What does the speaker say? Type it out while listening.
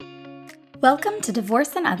Welcome to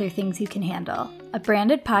Divorce and Other Things You Can Handle, a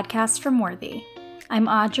branded podcast from Worthy. I'm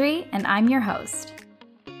Audrey, and I'm your host.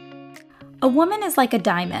 A woman is like a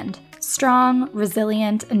diamond, strong,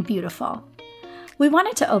 resilient, and beautiful. We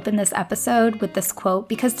wanted to open this episode with this quote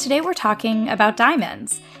because today we're talking about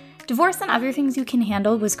diamonds. Divorce and Other Things You Can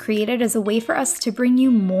Handle was created as a way for us to bring you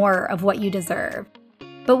more of what you deserve.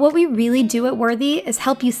 But what we really do at Worthy is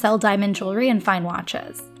help you sell diamond jewelry and fine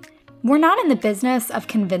watches. We're not in the business of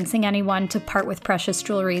convincing anyone to part with precious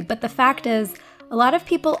jewelry, but the fact is, a lot of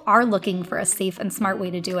people are looking for a safe and smart way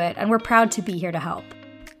to do it, and we're proud to be here to help.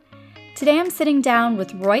 Today I'm sitting down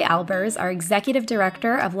with Roy Albers, our Executive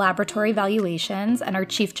Director of Laboratory Valuations and our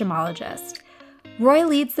Chief Gemologist. Roy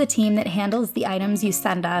leads the team that handles the items you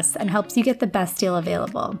send us and helps you get the best deal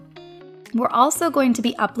available. We're also going to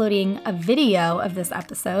be uploading a video of this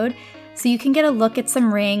episode, so you can get a look at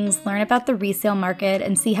some rings, learn about the resale market,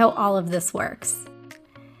 and see how all of this works.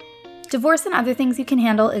 Divorce and Other Things You Can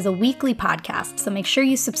Handle is a weekly podcast, so make sure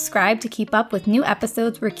you subscribe to keep up with new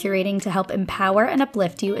episodes we're curating to help empower and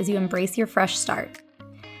uplift you as you embrace your fresh start.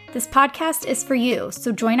 This podcast is for you,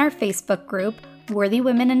 so join our Facebook group, Worthy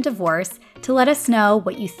Women in Divorce, to let us know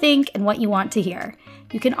what you think and what you want to hear.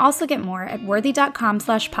 You can also get more at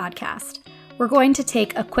worthy.com/podcast. We're going to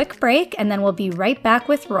take a quick break, and then we'll be right back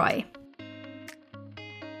with Roy.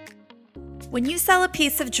 When you sell a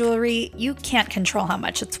piece of jewelry, you can't control how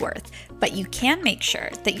much it's worth, but you can make sure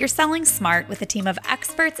that you're selling smart with a team of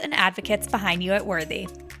experts and advocates behind you at Worthy.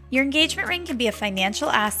 Your engagement ring can be a financial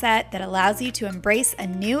asset that allows you to embrace a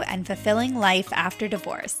new and fulfilling life after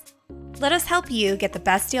divorce. Let us help you get the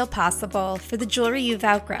best deal possible for the jewelry you've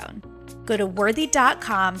outgrown. Go to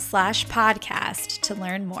worthy.com/podcast to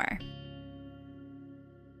learn more.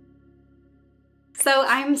 So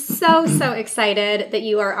I'm so excited that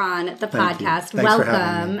you are on the podcast.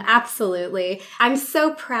 Welcome. Absolutely. I'm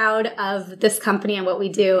so proud of this company and what we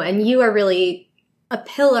do. And you are really a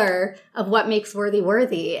pillar of what makes Worthy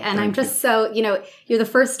worthy. And I'm just so, you're the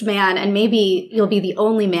first man, and maybe you'll be the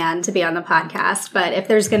only man to be on the podcast. But if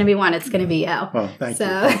there's going to be one, it's going to be you. Well, thank you.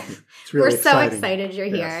 It's really we're so excited you're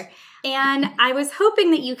here. And I was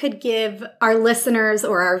hoping that you could give our listeners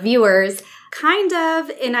or our viewers kind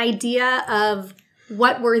of an idea of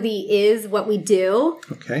what Worthy is, what we do.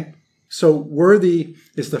 Okay. So Worthy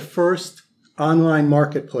is the first online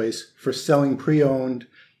marketplace for selling pre-owned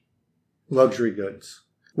luxury goods.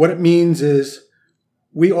 What it means is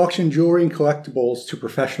we auction jewelry and collectibles to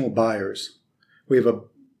professional buyers. We have a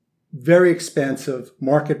very expansive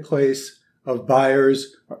marketplace of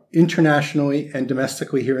buyers internationally and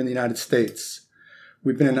domestically here in the United States.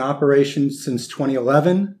 We've been in operation since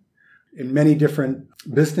 2011 in many different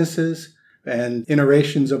businesses and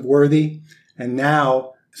iterations of Worthy, and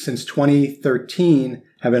now, since 2013,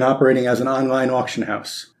 have been operating as an online auction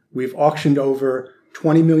house. We've auctioned over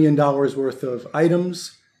 $20 million worth of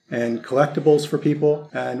items and collectibles for people,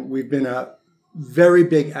 and we've been a very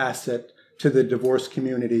big asset to the divorce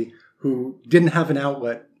community who didn't have an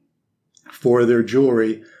outlet for their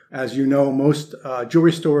jewelry. As you know, most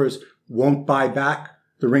jewelry stores won't buy back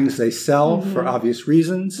the rings they sell for obvious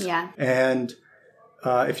reasons. Yeah. And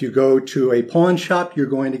if you go to a pawn shop, you're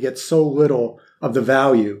going to get so little of the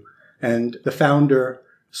value. And the founder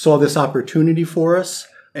saw this opportunity for us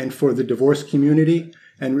and for the divorce community.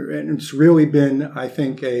 And it's really been, I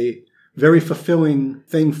think, a very fulfilling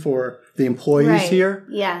thing for the employees here.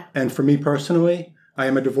 Yeah. And for me personally, I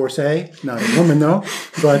am a divorcee, not a woman though,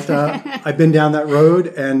 but I've been down that road,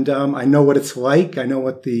 and I know what it's like. I know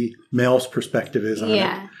what the male's perspective is on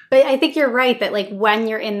it. But I think you're right that when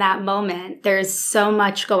you're in that moment, there's so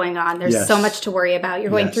much going on. There's so much to worry about. You're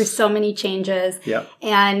going through so many changes. Yep.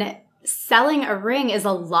 And selling a ring is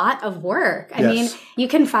a lot of work. I mean, you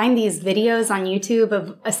can find these videos on YouTube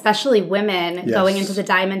of especially women going into the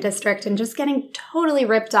diamond district and just getting totally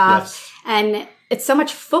ripped off. And it's so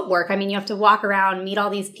much footwork. I mean, you have to walk around, meet all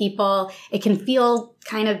these people. It can feel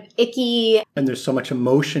kind of icky. And there's so much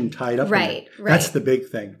emotion tied up in it. Right. That's the big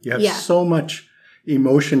thing. You have so much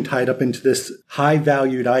emotion tied up into this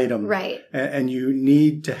high-valued item. Right. And you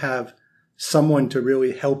need to have someone to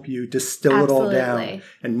really help you distill it all down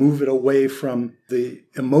and move it away from the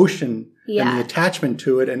emotion and the attachment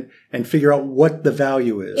to it and figure out what the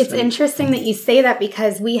value is. It's interesting that you say that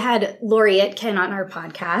because we had Lori Itkin on our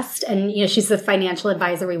podcast, and she's the financial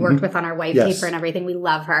advisor we worked with on our white paper and everything. We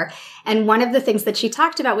love her. And one of the things that she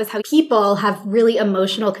talked about was how people have really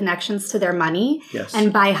emotional connections to their money. Yes.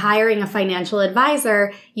 And by hiring a financial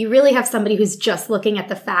advisor, you really have somebody who's just looking at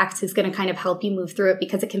the facts, who's going to kind of help you move through it,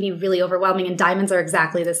 because it can be really overwhelming, and diamonds are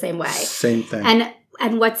exactly the same way. Same thing. And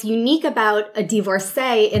And what's unique about a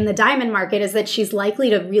divorcee in the diamond market is that she's likely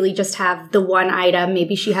to really just have the one item.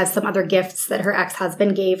 Maybe she has some other gifts that her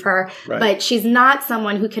ex-husband gave her, but she's not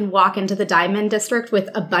someone who can walk into the diamond district with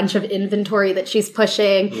a bunch of inventory that she's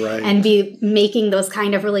pushing and be making those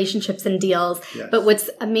kind of relationships and deals. Yes. But what's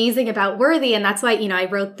amazing about Worthy, and that's why, I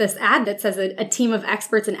wrote this ad that says a team of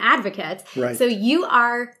experts and advocates. Right. So you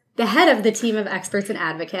are the head of the team of experts and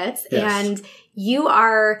advocates, and you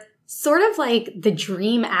are sort of like the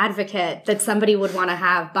dream advocate that somebody would want to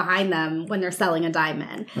have behind them when they're selling a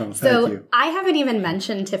diamond. Oh, so you. I haven't even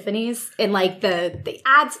mentioned Tiffany's in like the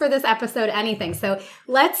ads for this episode, anything. So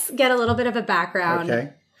let's get a little bit of a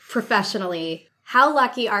background professionally. How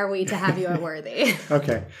lucky are we to have you at Worthy?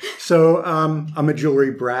 Okay. So I'm a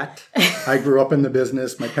jewelry brat. I grew up in the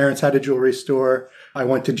business. My parents had a jewelry store. I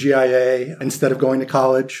went to GIA instead of going to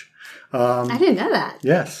college. I didn't know that.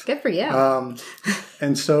 Yes. Good for you.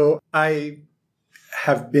 And so I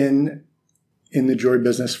have been in the jewelry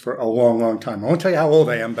business for a long, long time. I won't tell you how old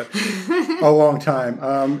I am, but a long time.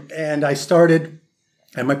 And I started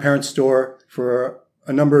at my parents' store for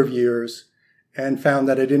a number of years and found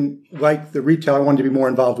that I didn't like the retail. I wanted to be more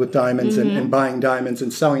involved with diamonds and buying diamonds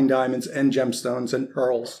and selling diamonds and gemstones and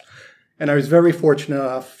pearls. And I was very fortunate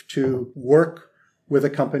enough to work with a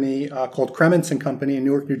company called Kremens & Company in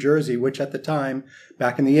Newark, New Jersey, which at the time,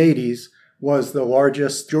 back in the 80s, was the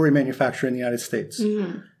largest jewelry manufacturer in the United States.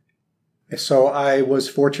 So I was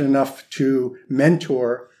fortunate enough to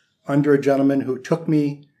mentor under a gentleman who took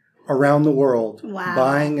me around the world,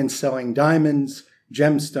 buying and selling diamonds,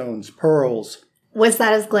 gemstones, pearls. Was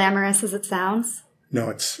that as glamorous as it sounds? No,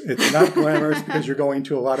 it's not glamorous because you're going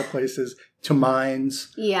to a lot of places, to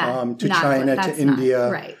mines, to China, to India.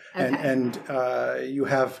 Right. Okay. And you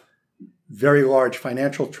have very large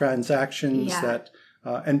financial transactions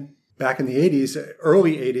and back in the 80s,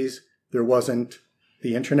 early 80s, there wasn't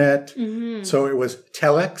the internet. So it was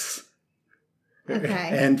telex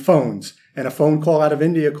and phones. And a phone call out of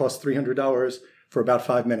India cost $300 for about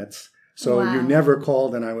 5 minutes. So you never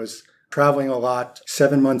called, and I was traveling a lot.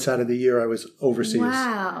 7 months out of the year, I was overseas.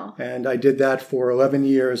 Wow. And I did that for 11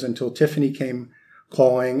 years until Tiffany came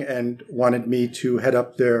calling and wanted me to head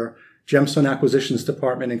up their gemstone acquisitions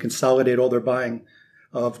department and consolidate all their buying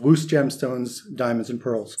of loose gemstones, diamonds, and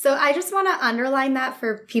pearls. So I just want to underline that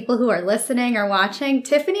for people who are listening or watching.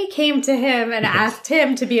 Tiffany came to him and asked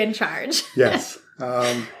him to be in charge. Yes.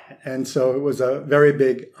 And so it was a very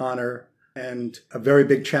big honor and a very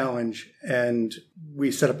big challenge. And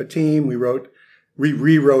we set up a team. We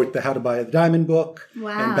rewrote the How to Buy a Diamond book.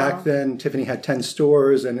 Wow. And back then, Tiffany had 10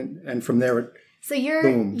 stores, and from there, it So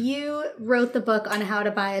you wrote the book on how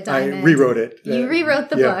to buy a diamond. I rewrote it. You rewrote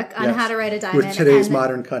the book on how to write a diamond. With today's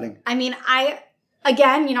modern cutting. I mean, I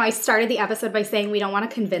started the episode by saying we don't want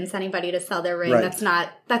to convince anybody to sell their ring. Right.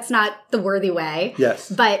 That's not the Worthy way. Yes.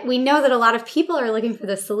 But we know that a lot of people are looking for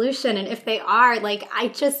the solution. And if they are,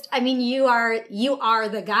 you are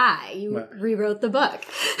the guy. You rewrote the book.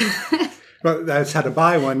 Well, that's how to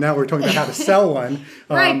buy one. Now we're talking about how to sell one.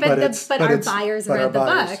 Right, but our buyers read the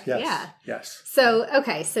book. Yes, yeah. Yes.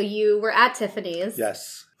 So you were at Tiffany's.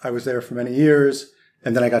 Yes. I was there for many years,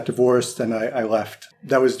 and then I got divorced, and I left.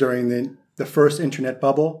 That was during the first internet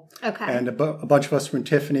bubble. Okay. And a bunch of us from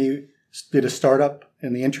Tiffany did a startup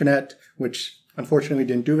in the internet, which unfortunately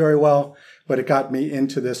didn't do very well, but it got me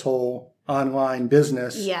into this whole online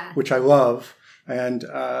business, which I love, and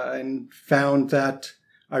found that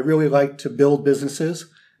I really like to build businesses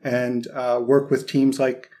and work with teams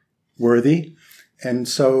like Worthy. And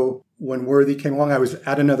so when Worthy came along, I was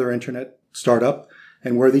at another internet startup,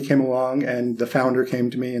 and Worthy came along, and the founder came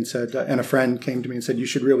to me and said, and a friend came to me and said, you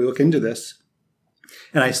should really look into this.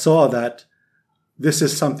 And I saw that this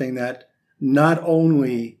is something that not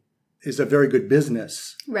only is a very good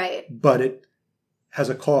business, right, but it has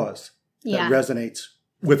a cause that resonates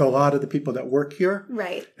with a lot of the people that work here.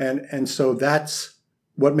 Right. And so that's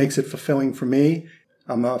what makes it fulfilling for me.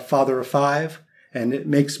 I'm a father of 5, and it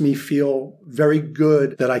makes me feel very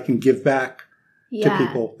good that I can give back to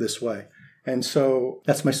people this way. And so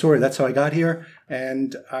that's my story. That's how I got here.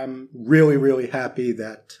 And I'm really, really happy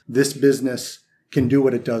that this business can do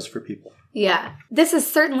what it does for people. Yeah. This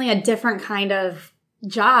is certainly a different kind of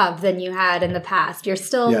job than you had in the past. You're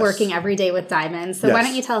still working every day with diamonds. So why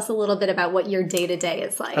don't you tell us a little bit about what your day-to-day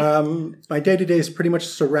is like? My day-to-day is pretty much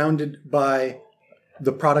surrounded by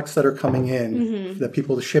the products that are coming in, that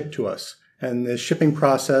people ship to us. And the shipping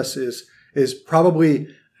process is probably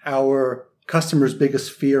our customer's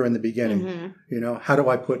biggest fear in the beginning. You know, how do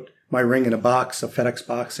I put my ring in a box, a FedEx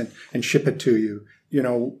box, and ship it to you? You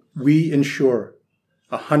know, we insure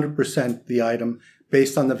 100% the item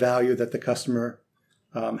based on the value that the customer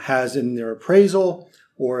has in their appraisal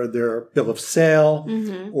or their bill of sale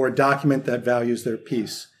or a document that values their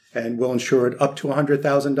piece. And we'll insure it up to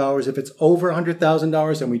 $100,000. If it's over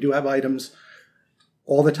 $100,000, and we do have items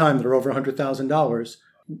all the time that are over $100,000,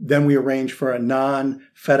 then we arrange for a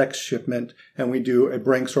non-FedEx shipment, and we do a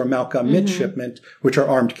Brinks or Malcolm Mint shipment, which are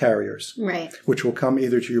armed carriers, right? Which will come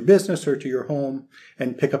either to your business or to your home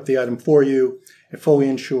and pick up the item for you, fully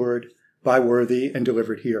insured by Worthy and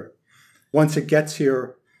delivered here. Once it gets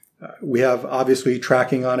here, we have obviously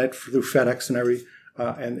tracking on it through FedEx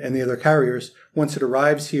and the other carriers. Once it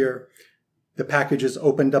arrives here, the package is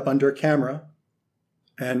opened up under a camera,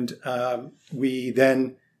 and we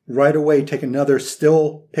then right away take another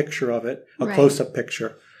still picture of it, a close-up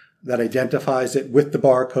picture that identifies it with the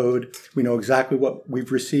barcode. We know exactly what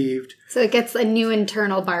we've received. So it gets a new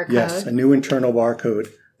internal barcode. Yes, a new internal barcode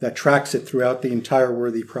that tracks it throughout the entire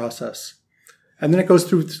Worthy process. And then it goes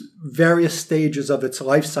through various stages of its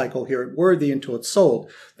life cycle here at Worthy until it's sold.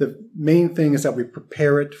 The main thing is that we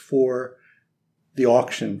prepare it for the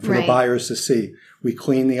auction, for the buyers to see. We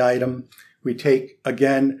clean the item. We take,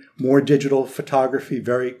 again, more digital photography,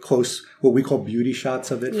 very close, what we call beauty shots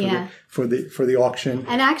of it for the auction.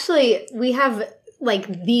 And actually, we have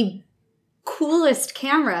like the coolest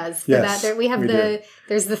cameras for that. We have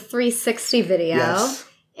there's the 360 video. Yes.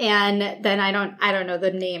 And then I don't know the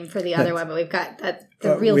name for the other one, but we've got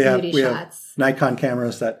the real beauty shots. We have Nikon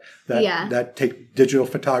cameras that take digital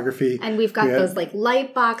photography. And we've got those like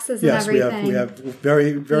light boxes and everything. We have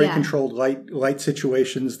very, very controlled light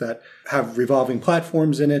situations that have revolving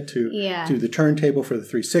platforms in it to the turntable for the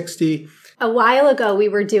 360. A while ago, we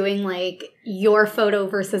were doing like your photo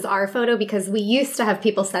versus our photo because we used to have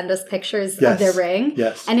people send us pictures of their ring.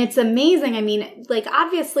 Yes. And it's amazing. I mean, like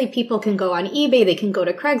obviously people can go on eBay, they can go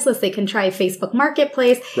to Craigslist, they can try Facebook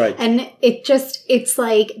Marketplace. Right. And it's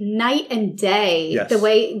like night and day. Yes. The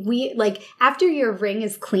way we like after your ring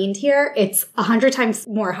is cleaned here, it's 100 times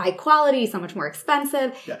more high quality, so much more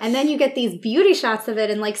expensive. Yes. And then you get these beauty shots of it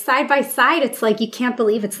and like side by side, it's like you can't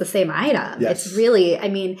believe it's the same item. Yes. It's really, I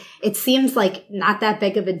mean, it seems like not that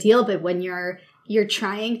big of a deal, but when you're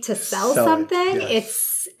trying to sell something,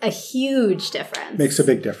 it's a huge difference. Makes a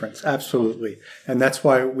big difference, absolutely. And that's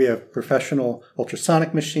why we have professional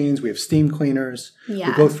ultrasonic machines, we have steam cleaners.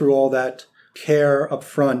 Yeah. We go through all that care up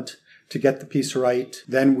front to get the piece right.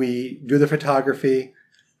 Then we do the photography.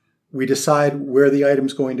 We decide where the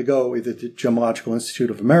item's going to go, either the Gemological Institute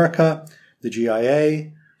of America, the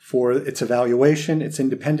GIA, for its evaluation, its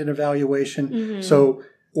independent evaluation.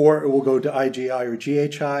 Or it will go to IGI or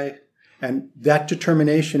GHI. And that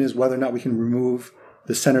determination is whether or not we can remove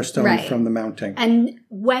the center stone from the mounting. And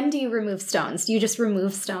when do you remove stones? Do you just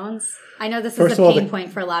remove stones? I know this is a pain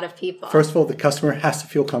point for a lot of people. First of all, the customer has to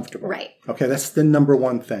feel comfortable. Right. Okay, that's the number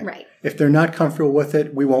one thing. Right. If they're not comfortable with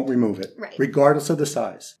it, we won't remove it, regardless of the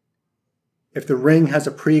size. If the ring has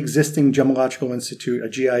a pre-existing Gemological Institute, a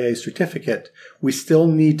GIA certificate, we still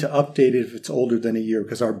need to update it if it's older than a year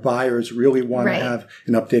because our buyers really want to have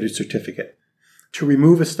an updated certificate. To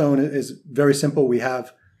remove a stone is very simple. We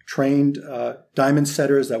have trained diamond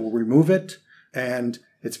setters that will remove it, and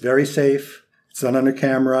it's very safe. It's done under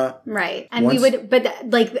camera. Right. And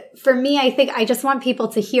but for me, I think I just want people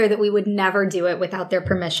to hear that we would never do it without their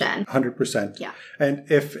permission. 100%. Yeah. And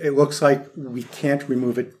if it looks like we can't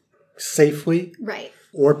remove it safely,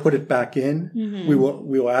 or put it back in, we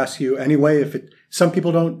will ask you anyway. Some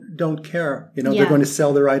people don't care, they're going to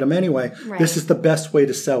sell their item anyway. This is the best way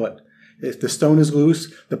to sell it. If the stone is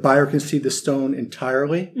loose, the buyer can see the stone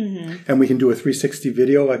entirely, and we can do a 360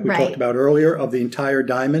 video like we talked about earlier of the entire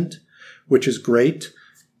diamond, which is great.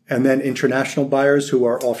 And then international buyers who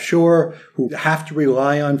are offshore, who have to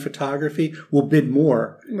rely on photography, will bid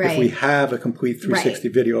more if we have a complete 360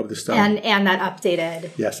 video of the stone. And that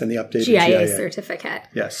updated and the updated GIA certificate.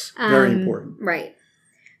 Yes, very important. Right.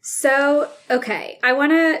 So, okay, I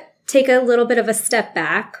want to take a little bit of a step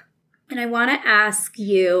back, and I want to ask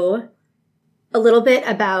you a little bit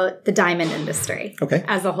about the diamond industry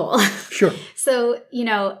as a whole. Sure. So,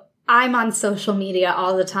 I'm on social media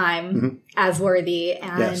all the time as Worthy.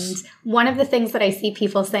 And one of the things that I see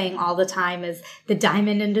people saying all the time is the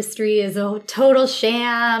diamond industry is a total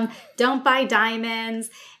sham. Don't buy diamonds.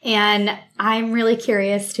 And I'm really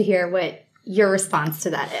curious to hear what your response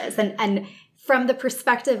to that is. And from the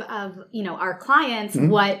perspective of, our clients,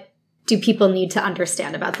 what do people need to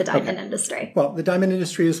understand about the diamond industry? Well, the diamond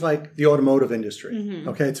industry is like the automotive industry.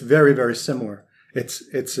 Okay. It's very, very similar.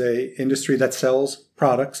 It's a industry that sells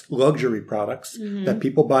products, luxury products that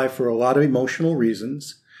people buy for a lot of emotional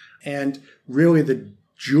reasons. And really the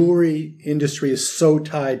jewelry industry is so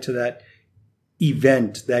tied to that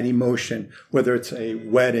event, that emotion, whether it's a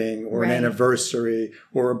wedding or an Right. anniversary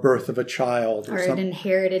or a birth of a child Or some an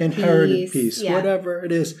inherited piece, Yeah. whatever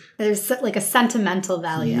it is. There's like a sentimental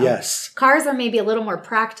value. Yes. Cars are maybe a little more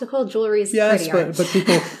practical. Jewelry is Yes, prettier.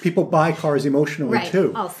 but people buy cars emotionally Right,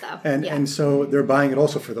 too. also, And yeah. and so they're buying it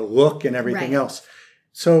also for the look and everything Right. else.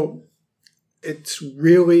 So it's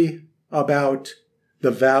really about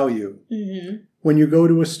the value. Mm-hmm. When you go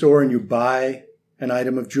to a store and you buy an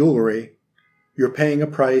item of jewelry, you're paying a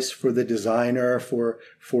price for the designer, for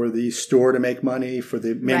the store to make money, for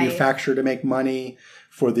the manufacturer to make money,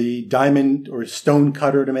 for the diamond or stone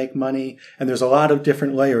cutter to make money. And there's a lot of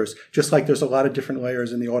different layers, just like there's a lot of different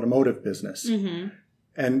layers in the automotive business. Mm-hmm.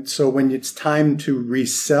 And so when it's time to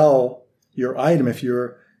resell your item, if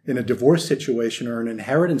you're in a divorce situation or an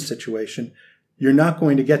inheritance situation, you're not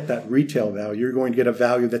going to get that retail value. You're going to get a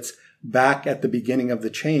value that's back at the beginning of the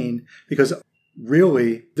chain, because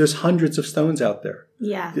really there's hundreds of stones out there.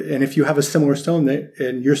 Yeah. And if you have a similar stone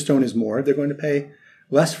and your stone is more, they're going to pay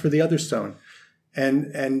less for the other stone.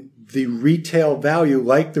 And the retail value,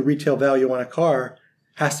 like the retail value on a car,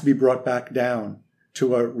 has to be brought back down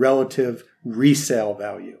to a relative resale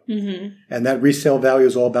value. Mm-hmm. And that resale value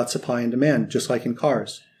is all about supply and demand, just like in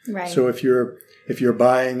cars. Right. So if you're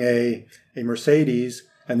buying a Mercedes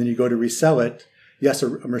and then you go to resell it, yes, a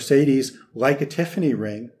Mercedes, like a Tiffany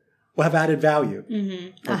ring, will have added value.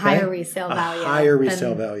 Mm-hmm. A higher resale value. A higher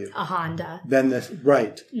resale value. A Honda. Than this,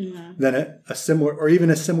 right. Mm-hmm. Than a similar, or even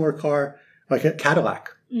a similar car like a Cadillac.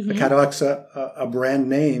 Mm-hmm. A Cadillac's a brand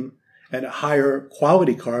name and a higher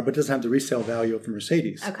quality car, but doesn't have the resale value of a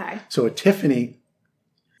Mercedes. Okay. So a Tiffany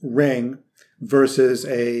ring versus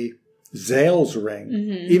a Zales ring,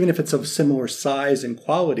 Mm-hmm. even if it's of similar size and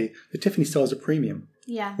quality, the Tiffany still has a premium,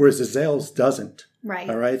 Yeah. whereas the Zales doesn't. Right.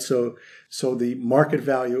 All right. So the market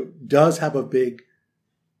value does have a big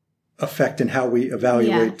effect in how we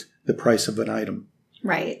evaluate the price of an item.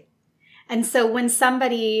 Right. And so when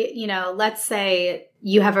somebody, let's say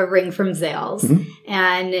you have a ring from Zales Mhm.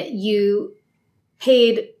 and you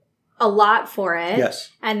paid a lot for it. Yes.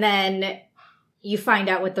 And then you find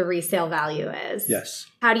out what the resale value is. Yes.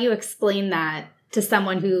 How do you explain that to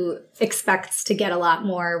someone who expects to get a lot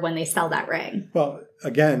more when they sell that ring? Well,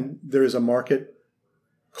 again, there is a market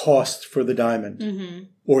cost for the diamond Mm-hmm.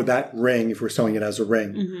 or that ring if we're selling it as a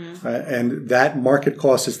ring. Mm-hmm. And that market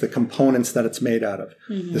cost is the components that it's made out of.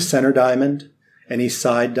 Mm-hmm. The center diamond, any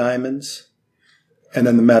side diamonds, and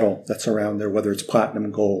then the metal that's around there, whether it's platinum,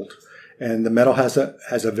 gold. And the metal has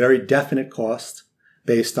a very definite cost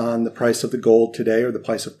based on the price of the gold today or the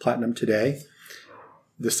price of platinum today.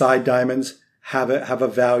 The side diamonds have a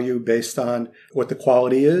value based on what the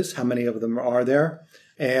quality is, how many of them are there,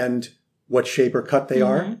 and what shape or cut they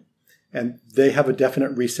Mm-hmm. are. And they have a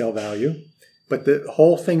definite resale value. But the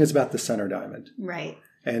whole thing is about the center diamond. Right.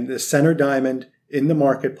 And the center diamond in the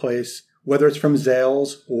marketplace, whether it's from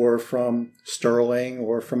Zales or from Sterling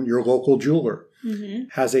or from your local jeweler, Mm-hmm.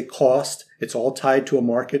 has a cost. It's all tied to a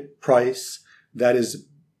market price that is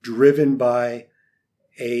driven by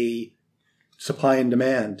a supply and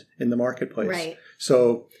demand in the marketplace. Right.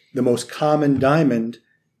 So the most common diamond,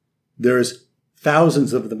 there's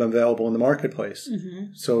thousands of them available in the marketplace.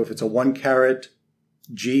 Mm-hmm. So if it's a 1 carat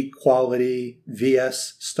G quality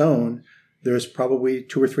VS stone, there's probably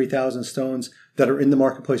 2,000 or 3,000 stones that are in the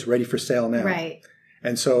marketplace ready for sale now. Right.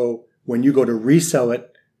 And so when you go to resell it,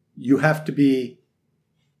 you have to be,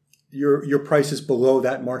 your price is below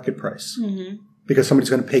that market price Mm-hmm. because somebody's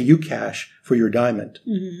going to pay you cash for your diamond.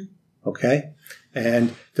 Mm-hmm. Okay.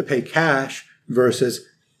 And to pay cash versus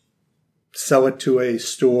sell it to a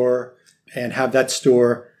store and have that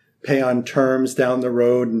store pay on terms down the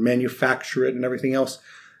road and manufacture it and everything else.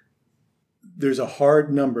 There's a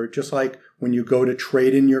hard number, just like when you go to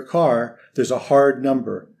trade in your car, there's a hard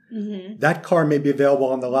number. Mm-hmm. That car may be available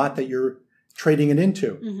on the lot that you're trading it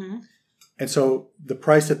into. Mm-hmm. And so the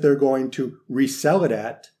price that they're going to resell it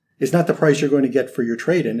at is not the price you're going to get for your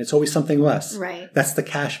trade-in. It's always something less. Right. That's the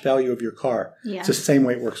cash value of your car. Yeah. It's the same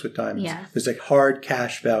way it works with diamonds. Yeah. There's a hard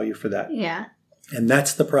cash value for that. Yeah. And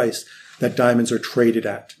that's the price that diamonds are traded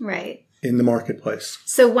at Right. in the marketplace.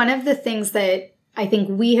 So one of the things that I think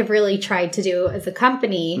we have really tried to do as a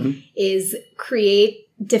company Mm-hmm. is create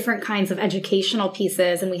different kinds of educational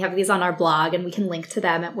pieces. And we have these on our blog and we can link to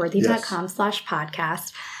them at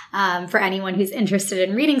worthy.com/podcast for anyone who's interested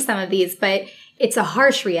in reading some of these. But it's a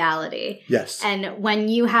harsh reality. Yes. And when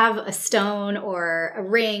you have a stone or a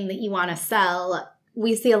ring that you want to sell,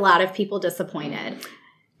 we see a lot of people disappointed.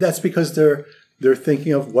 That's because they're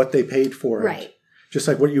thinking of what they paid for it. Right. Just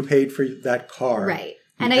like what you paid for that car. Right.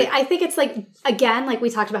 And I think it's like, again, like we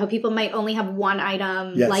talked about how people might only have one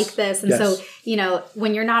item like this. And so,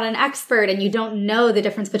 when you're not an expert and you don't know the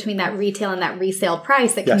difference between that retail and that resale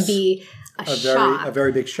price, it can be a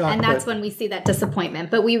very big shock. And that's when we see that disappointment.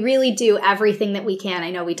 But we really do everything that we can. I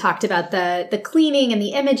know we talked about the cleaning and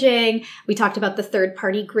the imaging. We talked about the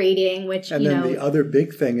third-party grading, which, and then the other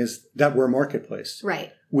big thing is that we're a marketplace.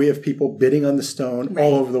 Right. We have people bidding on the stone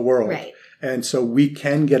all over the world. Right. And so we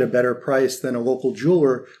can get a better price than a local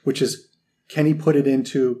jeweler, which is, can he put it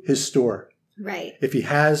into his store? Right. If he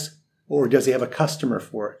has, or does he have a customer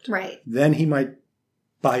for it? Right. Then he might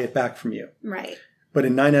buy it back from you. Right. But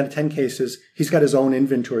in 9 out of 10 cases, he's got his own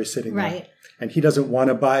inventory sitting there. And he doesn't want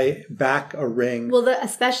to buy back a ring. Well,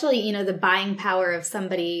 especially, the buying power of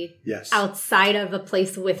somebody outside of a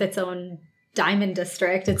place with its own diamond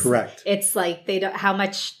district. It's, correct. It's like how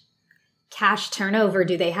much cash turnover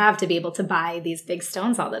do they have to be able to buy these big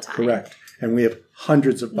stones all the time? Correct. And we have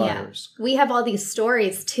hundreds of buyers. Yeah. We have all these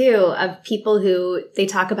stories, too, of people who they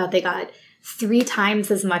talk about they got 3 times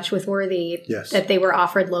as much with Worthy that they were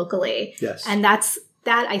offered locally. Yes. And that,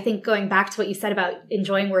 I think, going back to what you said about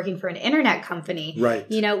enjoying working for an internet company. Right.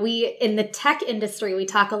 We, in the tech industry, we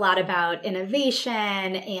talk a lot about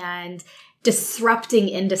innovation and disrupting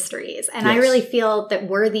industries. And I really feel that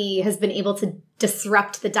Worthy has been able to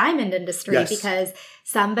disrupt the diamond industry because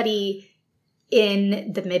somebody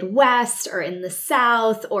in the Midwest or in the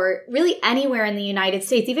South or really anywhere in the United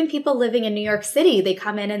States, even people living in New York City, they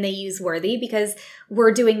come in and they use Worthy because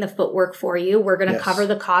we're doing the footwork for you. We're going to cover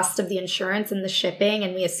the cost of the insurance and the shipping,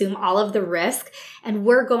 and we assume all of the risk. And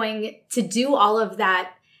we're going to do all of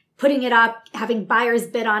that, putting it up, having buyers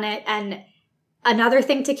bid on it. And another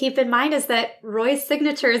thing to keep in mind is that Roy's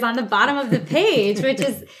signature is on the bottom of the page,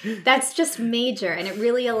 that's just major. And it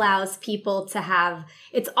really allows people to have,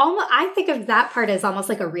 I think of that part as almost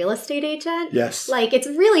like a real estate agent. Yes. Like it's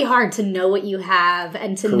really hard to know what you have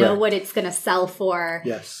and to know what it's going to sell for.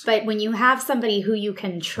 Yes. But when you have somebody who you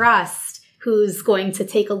can trust, who's going to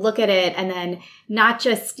take a look at it and then not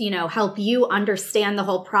just, help you understand the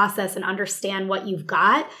whole process and understand what you've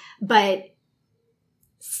got, but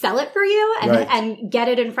sell it for you and get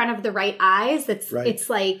it in front of the right eyes. It's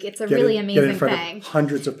a really amazing get it in front thing. Of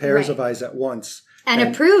hundreds of pairs of eyes at once. And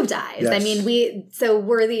approved eyes. Yes. I mean,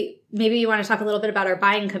 maybe you want to talk a little bit about our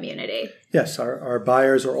buying community. Yes, our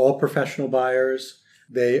buyers are all professional buyers.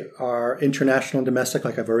 They are international and domestic,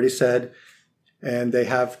 like I've already said, and they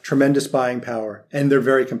have tremendous buying power, and they're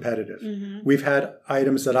very competitive. Mm-hmm. We've had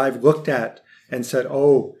items that I've looked at and said,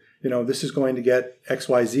 this is going to get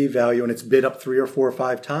XYZ value, and it's bid up 3 or 4 or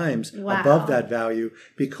 5 times above that value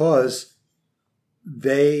because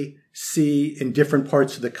they see in different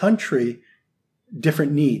parts of the country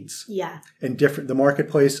different needs. Yeah. And the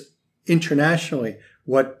marketplace internationally,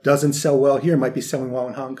 what doesn't sell well here might be selling well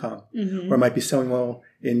in Hong Kong or might be selling well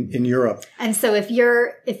in Europe. And so if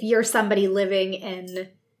you're somebody living in,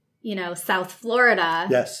 South Florida.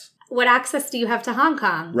 Yes. What access do you have to Hong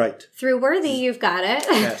Kong? Right. Through Worthy, you've got it.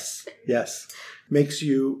 Yes. Makes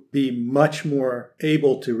you be much more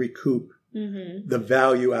able to recoup the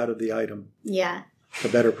value out of the item. Yeah. A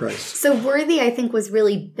better price. So Worthy, I think, was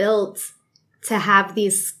really built to have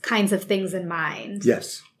these kinds of things in mind.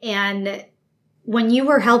 Yes. And when you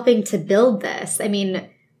were helping to build this, I mean,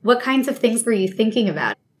 what kinds of things were you thinking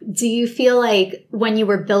about? Do you feel like when you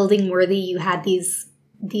were building Worthy, you had these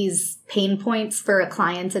pain points for a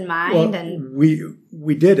client in mind? Well, and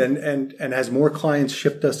we did, and as more clients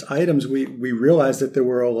shipped us items, we realized that there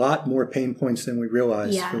were a lot more pain points than we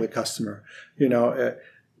realized for the customer.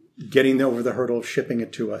 Getting over the hurdle of shipping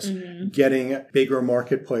it to us, getting a bigger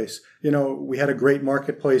marketplace. We had a great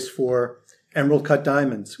marketplace for emerald cut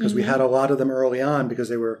diamonds because we had a lot of them early on because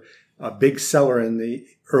they were a big seller in the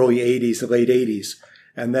early 80s, late 80s.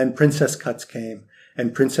 And then Princess Cuts came,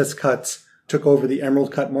 and Princess Cuts took over the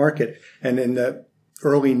emerald cut market. And in the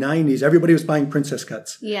early 90s, everybody was buying Princess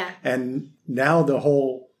Cuts. Yeah. And now the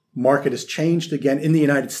whole market has changed again in the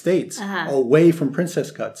United States away from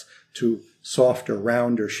Princess Cuts to softer,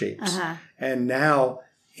 rounder shapes. And now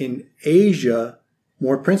in Asia,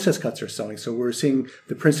 more Princess Cuts are selling. So we're seeing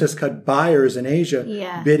the Princess Cut buyers in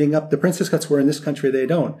Asia bidding up the Princess Cuts, where in this country they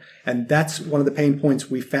don't. And that's one of the pain points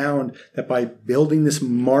we found, that by building this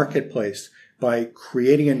marketplace, by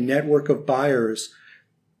creating a network of buyers,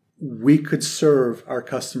 we could serve our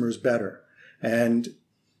customers better. And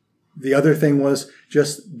the other thing was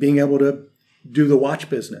just being able to do the watch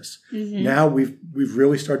business. Now we've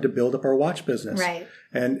really started to build up our watch business. Right.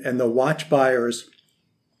 And the watch buyers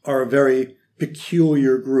are a very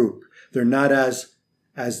peculiar group. They're not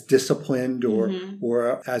as disciplined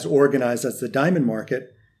or as organized as the diamond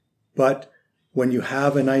market, but when you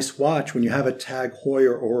have a nice watch, when you have a Tag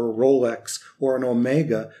Heuer or a Rolex or an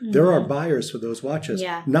Omega, there are buyers for those watches.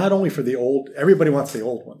 Yeah. Not only for the old, everybody wants the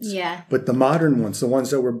old ones. Yeah. But the modern ones, the ones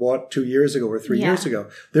that were bought 2 years ago or 3 years ago,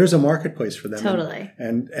 there's a marketplace for them. Totally.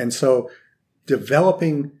 And so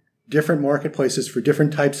developing different marketplaces for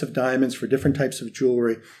different types of diamonds, for different types of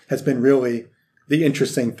jewelry has been really the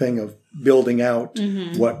interesting thing of building out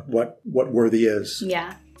what Worthy is.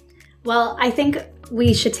 Yeah. Well, I think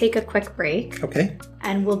we should take a quick break. Okay.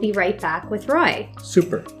 And we'll be right back with Roy.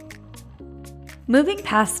 Super. Moving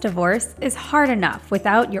past divorce is hard enough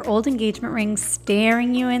without your old engagement ring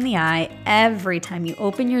staring you in the eye every time you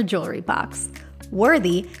open your jewelry box.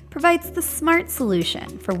 Worthy provides the smart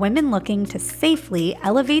solution for women looking to safely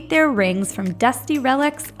elevate their rings from dusty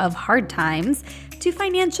relics of hard times to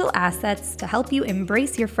financial assets to help you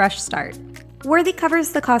embrace your fresh start. Worthy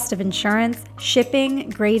covers the cost of insurance, shipping,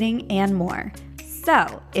 grading, and more.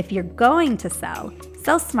 So, if you're going to sell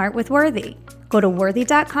smart with Worthy. Go to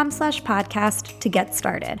worthy.com/podcast to get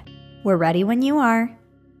started. We're ready when you are.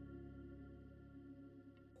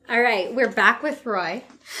 All right, we're back with Roy.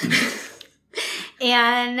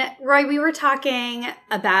 And Roy, we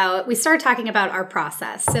started talking about our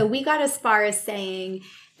process. So we got as far as saying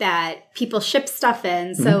that people ship stuff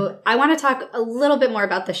in. So I want to talk a little bit more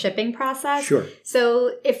about the shipping process. Sure.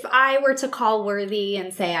 So if I were to call Worthy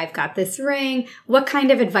and say, I've got this ring, what kind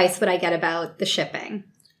of advice would I get about the shipping?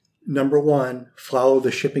 Number one, follow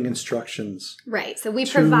the shipping instructions. Right. So we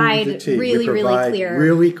provide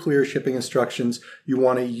really clear shipping instructions. You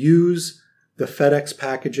want to use the FedEx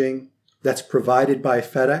packaging that's provided by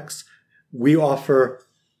FedEx. We offer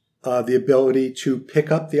the ability to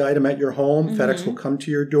pick up the item at your home. FedEx will come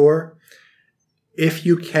to your door. If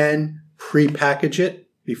you can pre-package it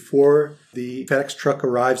before the FedEx truck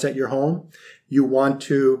arrives at your home, you want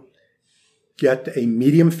to get a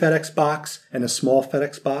medium FedEx box and a small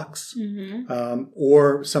FedEx box,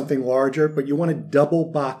 or something larger, but you want to double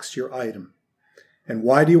box your item. And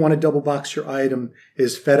why do you want to double box your item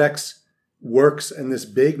is FedEx works in this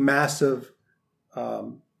big, massive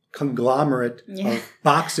conglomerate of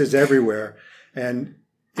boxes everywhere. And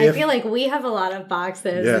I feel like we have a lot of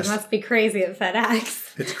boxes. Yes. It must be crazy at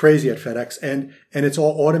FedEx. It's crazy at FedEx. And it's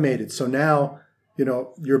all automated. So now,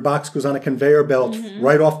 your box goes on a conveyor belt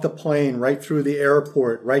right off the plane, right through the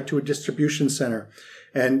airport, right to a distribution center.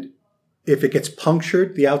 And if it gets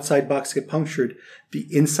punctured, the outside box gets punctured, the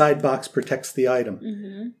inside box protects the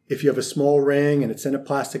item. If you have a small ring and it's in a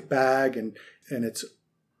plastic bag and it's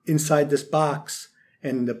inside this box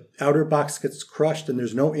and the outer box gets crushed and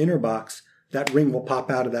there's no inner box, that ring will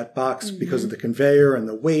pop out of that box because of the conveyor and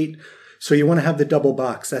the weight. So you want to have the double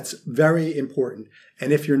box. That's very important.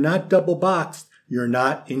 And if you're not double boxed, you're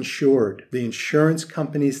not insured. The insurance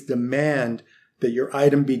companies demand that your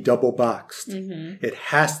item be double boxed. It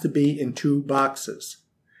has to be in 2 boxes.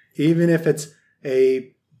 Even if it's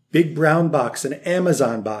a big brown box, an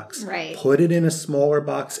Amazon box, put it in a smaller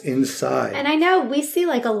box inside. And I know we see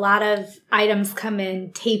like a lot of items come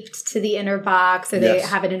in taped to the inner box, or they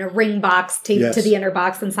have it in a ring box taped to the inner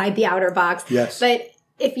box inside the outer box. But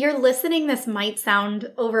if you're listening, this might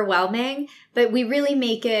sound overwhelming, but we really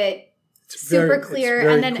make it super clear. It's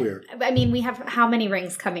and then, clear. I mean, we have how many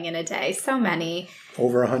rings coming in a day? So many.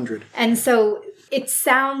 Over 100. And so it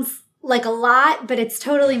sounds like a lot, but it's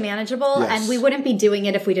totally manageable. And we wouldn't be doing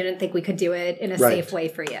it if we didn't think we could do it in a safe way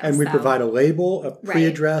for you. And we provide a label, a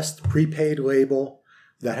pre-addressed, prepaid label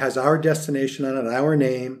that has our destination on it, our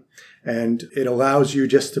name. And it allows you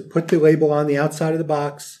just to put the label on the outside of the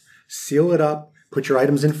box, seal it up, put your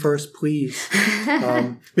items in first, please.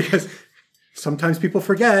 Because sometimes people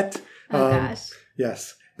forget. Oh, gosh.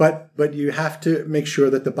 Yes. But you have to make sure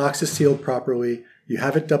that the box is sealed properly. You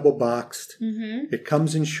have it double boxed. It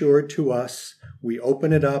comes insured to us. We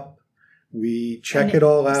open it up. We check it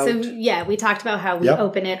all out. So, we talked about how we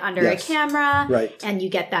open it under a camera. Right. And you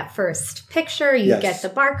get that first picture. You get the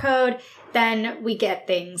barcode. Then we get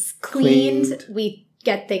things cleaned. We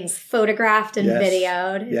get things photographed and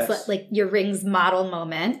videoed. It's like your ring's model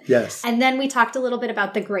moment. Yes. And then we talked a little bit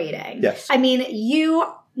about the grading. Yes. I mean, you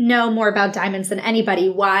know more about diamonds than anybody.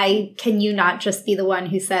 Why can you not just be the one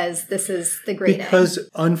who says this is the grading? Because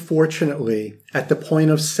unfortunately, at the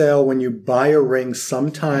point of sale, when you buy a ring,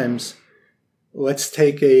 sometimes, let's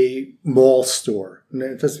take a mall store.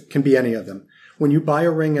 It can be any of them. When you buy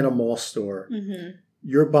a ring in a mall store,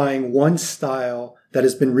 you're buying one style that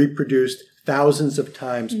has been reproduced thousands of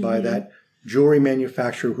times by that jewelry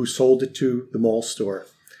manufacturer who sold it to the mall store.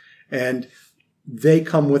 And they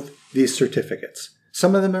come with these certificates.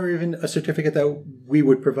 Some of them are even a certificate that we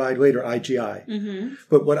would provide later, IGI.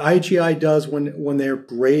 But what IGI does when they're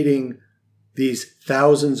grading these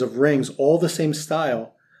thousands of rings, all the same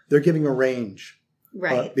style, they're giving a range.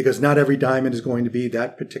 Right. Because not every diamond is going to be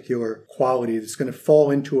that particular quality. It's going to fall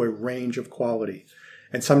into a range of quality.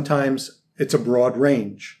 And sometimes it's a broad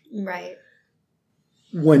range. Right.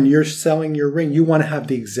 When you're selling your ring, you want to have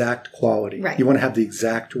the exact quality. Right. You want to have the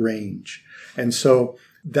exact range. And so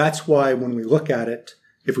that's why when we look at it,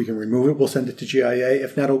 if we can remove it, we'll send it to GIA.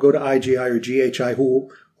 If not, it'll go to IGI or GHI, who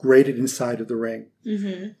will grade it inside of the ring.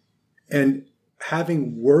 Mm-hmm. And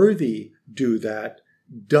having Worthy do that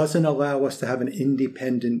doesn't allow us to have an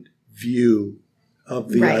independent view of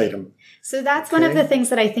the item. So that's one of the things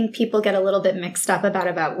that I think people get a little bit mixed up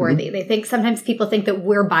about Worthy. Mm-hmm. They think sometimes people think that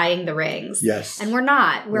we're buying the rings. Yes. And we're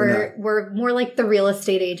not. We're more like the real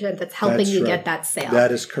estate agent that's helping you get that sale.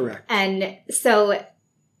 That is correct. And so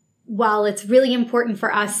while it's really important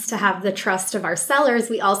for us to have the trust of our sellers,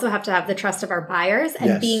 we also have to have the trust of our buyers,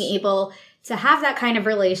 and being able to have that kind of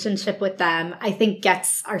relationship with them, I think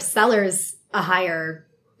gets our sellers a higher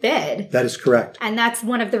bid. That is correct. And that's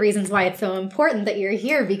one of the reasons why it's so important that you're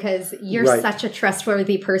here, because you're such a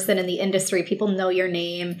trustworthy person in the industry. People know your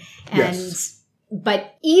name. And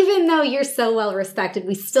but even though you're so well respected,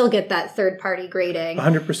 we still get that third party grading.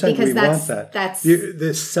 100%. Because we want that. That's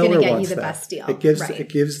the seller going to get wants you the that. best deal. It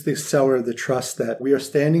gives the seller the trust that we are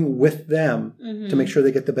standing with them to make sure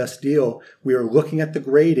they get the best deal. We are looking at the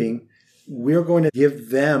grading. We're going to give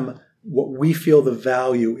them what we feel the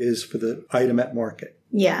value is for the item at market.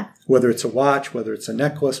 Yeah. Whether it's a watch, whether it's a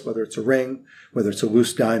necklace, whether it's a ring, whether it's a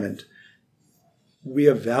loose diamond. We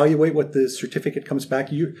evaluate what the certificate comes back.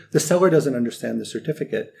 The seller doesn't understand the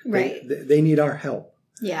certificate. Right. They need our help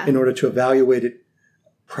in order to evaluate it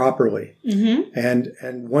properly. Mm-hmm.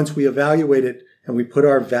 And once we evaluate it and we put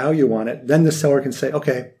our value on it, then the seller can say,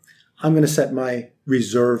 okay, I'm going to set my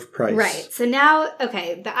reserve price. Right. So now,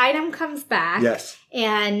 the item comes back. Yes.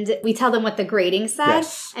 And we tell them what the grading said.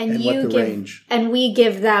 Yes. And what the range. And we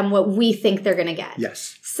give them what we think they're going to get.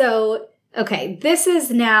 Yes. So, this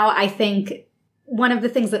is now, I think, one of the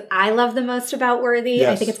things that I love the most about Worthy. Yes.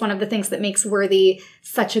 I think it's one of the things that makes Worthy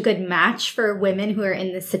such a good match for women who are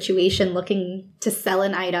in this situation looking to sell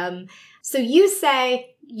an item. So you say,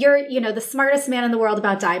 you're, the smartest man in the world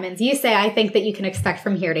about diamonds. You say, I think that you can expect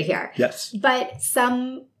from here to here. Yes. But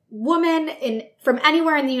some woman from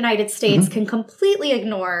anywhere in the United States can completely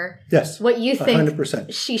ignore what you think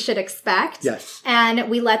 100%. She should expect. Yes. And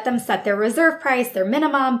we let them set their reserve price, their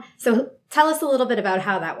minimum. So tell us a little bit about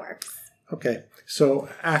how that works. Okay. So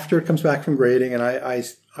after it comes back from grading and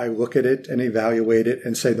I look at it and evaluate it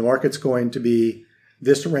and say the market's going to be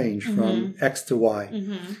this range from X to Y.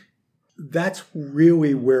 Mm-hmm. That's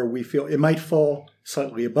really where we feel it might fall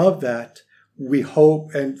slightly above that. We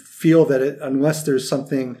hope and feel that unless there's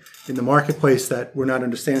something in the marketplace that we're not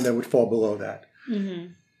understanding, that would fall below that.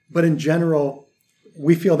 Mm-hmm. But in general,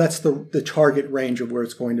 we feel that's the target range of where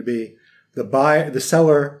it's going to be. The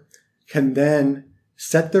seller can then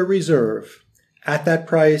set their reserve at that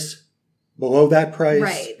price, below that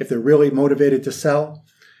price, if they're really motivated to sell.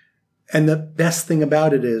 And the best thing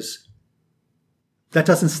about it is that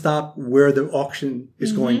doesn't stop where the auction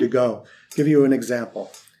is going to go. Give you an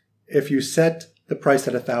example. If you set the price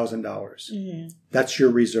at $1,000, that's your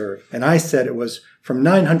reserve. And I said it was from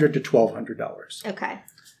 $900 to $1,200. Okay.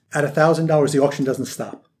 At $1,000, the auction doesn't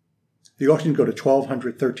stop. The auction go to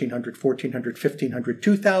 $1,200, $1,300, $1,400, $1,500,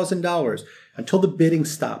 $2,000 until the bidding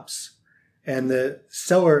stops. And the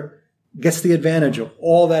seller gets the advantage of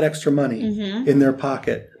all that extra money in their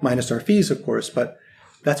pocket, minus our fees, of course. But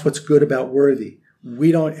that's what's good about Worthy.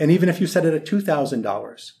 We don't, and even if you set it at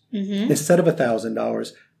 $2,000 instead of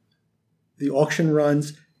 $1,000, the auction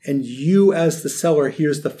runs and you as the seller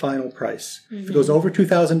here's the final price. If it goes over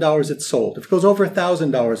 $2,000, it's sold. If it goes over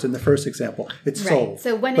 $1,000 in the first example, it's sold.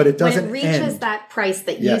 So when it reaches that price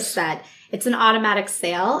that you set, it's an automatic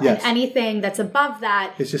sale, and anything that's above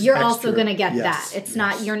that, you're also going to get that. It's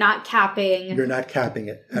not, you're not capping. You're not capping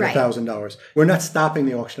it at $1,000. We're not stopping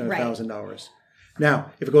the auction at $1,000.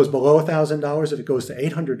 Now, if it goes below $1,000, if it goes to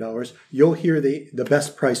 $800, you'll hear the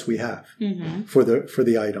best price we have for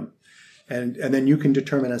the item. And then you can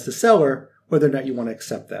determine as the seller whether or not you want to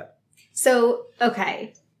accept that. So,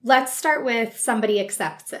 let's start with somebody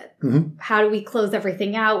accepts it. How do we close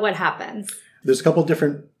everything out? What happens? There's a couple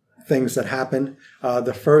different things that happen.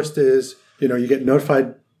 The first is, you get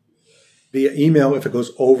notified via email if it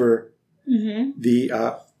goes over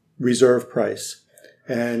the reserve price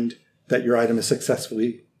and that your item is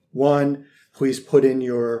successfully won. Please put in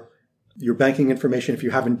your banking information if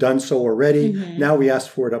you haven't done so already. Now we ask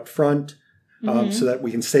for it up front so that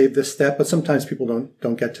we can save this step. But sometimes people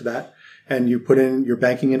don't get to that. And you put in your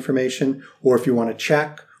banking information, or if you want a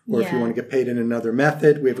check or if you want to get paid in another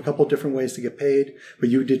method. We have a couple different ways to get paid, but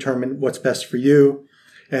you determine what's best for you.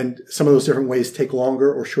 And some of those different ways take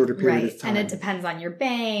longer or shorter period of time. And it depends on your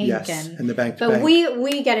bank. Yes, and the bank to but bank.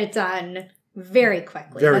 we get it done very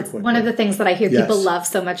quickly. Very That's quickly. one of the things that I hear Yes. people love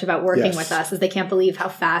so much about working Yes. with us is they can't believe how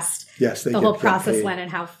fast Yes, the whole process went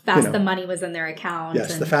and how fast the money was in their account.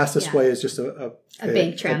 Yes, and, the fastest way is just a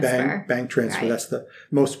bank transfer. Bank transfer. Right. That's the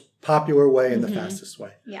most popular way and the fastest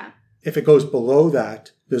way. Yeah. If it goes below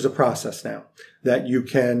that, there's a process now that you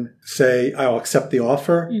can say, I'll accept the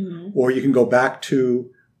offer, or you can go back to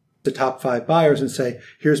the top 5 buyers and say,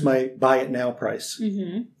 here's my buy it now price.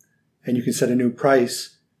 And you can set a new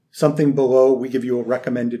price, something below. We give you a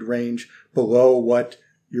recommended range below what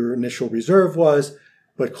your initial reserve was,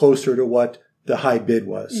 but closer to what the high bid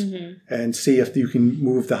was, and see if you can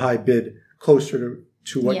move the high bid closer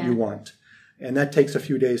to what you want. And that takes a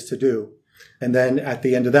few days to do. And then at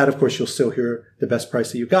the end of that, of course, you'll still hear the best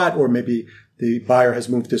price that you got, or maybe the buyer has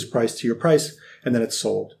moved this price to your price, and then it's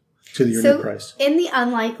sold to your new price. In the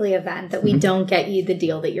unlikely event that we don't get you the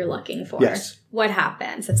deal that you're looking for, what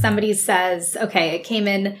happens? If somebody says, okay, it came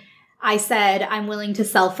in, I said I'm willing to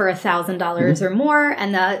sell for $1,000 or more,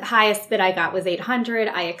 and the highest bid I got was $800.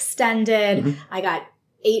 I extended. I got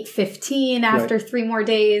 $815 after 3 more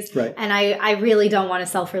days, and I really don't want to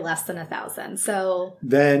sell for less than $1,000. So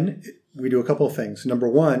then we do a couple of things. Number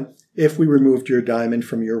one, if we removed your diamond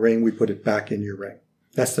from your ring, we put it back in your ring.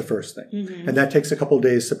 That's the first thing. And that takes a couple of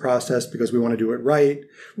days to process because we want to do it right.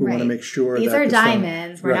 We want to make sure these that are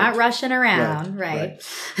diamonds. We're not rushing around,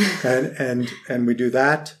 And we do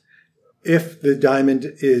that. If the diamond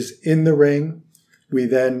is in the ring, we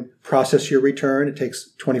then process your return. It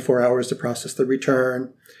takes 24 hours to process the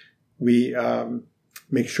return. We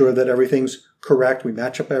make sure that everything's correct. We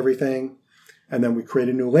match up everything. And then we create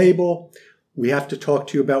a new label. We have to talk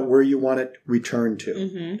to you about where you want it returned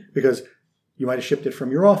to. Because you might have shipped it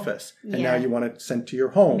from your office, and now you want it sent to your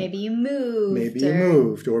home. Maybe you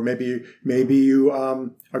moved. Or maybe you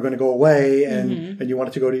are going to go away, and you want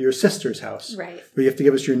it to go to your sister's house. Right. But you have to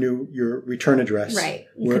give us your return address. Right.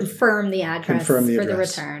 Confirm the address for the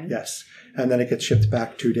return. Yes. And then it gets shipped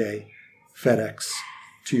back 2-day FedEx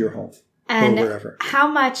to your home and or wherever. How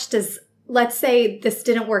much does, let's say this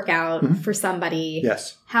didn't work out for somebody.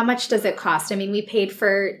 Yes. How much does it cost? I mean, we paid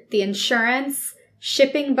for the insurance,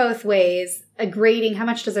 shipping both ways, a grading. How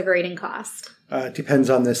much does a grading cost? It depends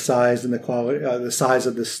on the size and the quality, the size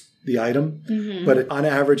of the item. But on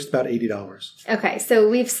average, it's about $80. Okay. So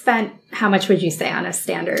we've spent, how much would you say on a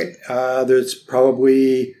standard? There's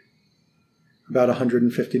probably about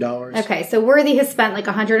 $150. Okay. So Worthy has spent like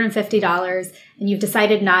 $150 and you've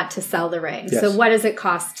decided not to sell the ring. Yes. So what does it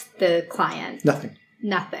cost the client? Nothing.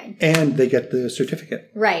 And they get the certificate.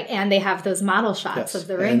 Right. And they have those model shots of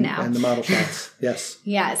the ring now. And the model shots. Yes.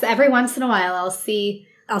 Yes. Every once in a while, I'll see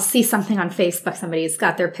something on Facebook. Somebody's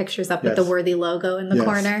got their pictures up with the Worthy logo in the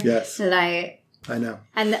corner. Yes. That I know.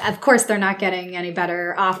 And of course, they're not getting any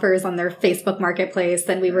better offers on their Facebook marketplace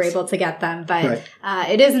than we were able to get them. But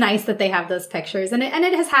it is nice that they have those pictures. And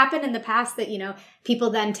it has happened in the past that,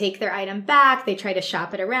 people then take their item back, they try to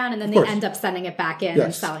shop it around, and then they end up sending it back in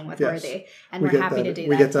and selling with Worthy. And we're happy to do that.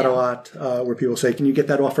 We get that a lot where people say, can you get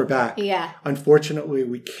that offer back? Yeah. Unfortunately,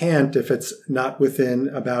 we can't if it's not within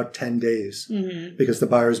about 10 days because the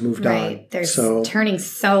buyer's moved on. There's turning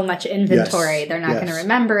so much inventory. They're not going to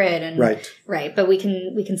remember it. And Right. But we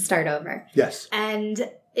can start over. Yes. And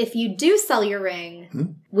if you do sell your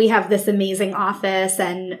ring, we have this amazing office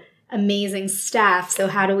and amazing staff. So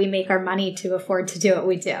how do we make our money to afford to do what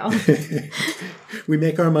we do? We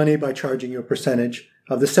make our money by charging you a percentage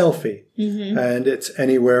of the sell fee. And it's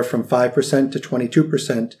anywhere from 5% to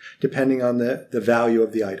 22%, depending on the value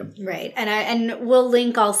of the item. Right. And we'll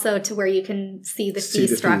link also to where you can see the fee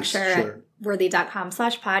structure at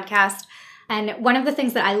worthy.com/podcast. And one of the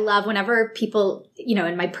things that I love whenever people,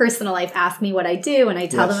 in my personal life ask me what I do and I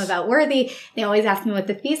tell them about Worthy, they always ask me what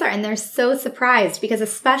the fees are. And they're so surprised because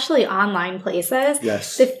especially online places,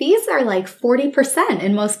 the fees are like 40%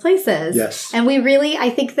 in most places. Yes. And I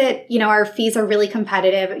think that, our fees are really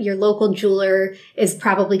competitive. Your local jeweler is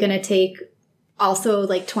probably going to take also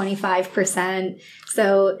like 25%.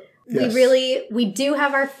 So we do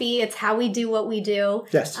have our fee. It's how we do what we do.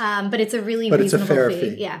 Yes. But it's a really reasonable fee. It's a fair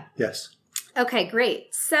fee. Yeah. Yes. Okay,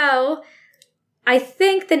 great. So I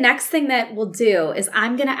think the next thing that we'll do is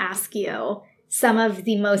I'm going to ask you some of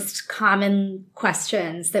the most common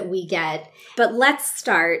questions that we get. But let's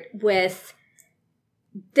start with,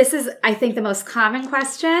 this is, I think, the most common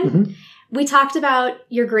question. We talked about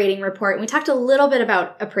your grading report, and we talked a little bit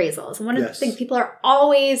about appraisals. And one of the things people are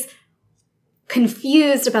always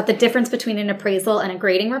confused about the difference between an appraisal and a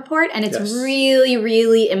grading report. And it's Yes. really,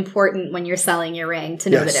 really important when you're selling your ring to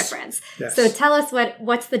know the Yes. difference. Yes. So tell us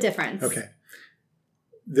what's the difference? Okay.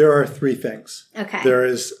 There are three things. Okay. There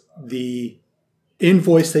is the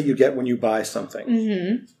invoice that you get when you buy something.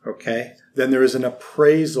 Mm-hmm. Okay. Then there is an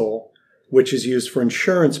appraisal, which is used for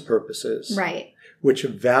insurance purposes, Right. which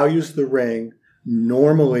values the ring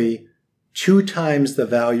normally 2 times the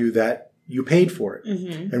value that you paid for it.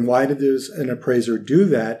 Mm-hmm. And why does an appraiser do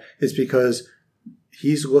that? Is because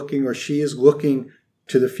he's looking or she is looking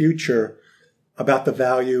to the future about the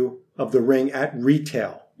value of the ring at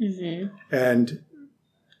retail Mm-hmm. and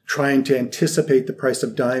trying to anticipate the price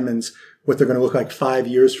of diamonds, what they're going to look like 5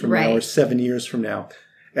 years from now Right. or 7 years from now.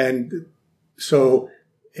 And so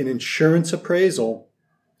an insurance appraisal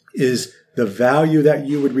is the value that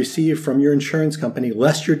you would receive from your insurance company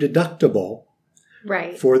less your deductible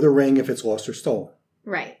Right. for the ring if it's lost or stolen.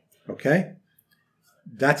 Right. Okay?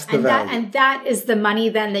 That's the And value. that is the money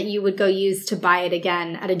then that you would go use to buy it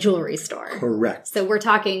again at a jewelry store. Correct. So we're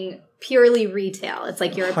talking purely retail. It's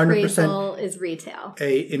like your 100% appraisal is retail.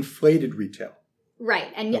 a inflated retail. Right.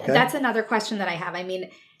 And Okay. that's another question that I have. I mean,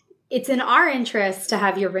 it's in our interest to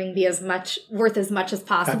have your ring be worth as much as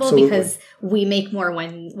possible Absolutely. because we make more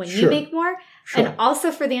when you Sure. make more. Sure. And also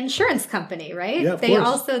for the insurance company, right? Yeah, of they course.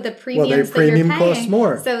 also, the Well, premiums their that premium you're paying. costs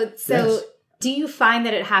more. So Yes. do you find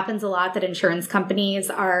that it happens a lot that insurance companies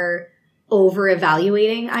are over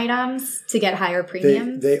evaluating items to get higher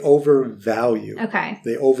premiums? They overvalue. Okay.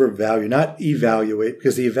 They overvalue, not evaluate,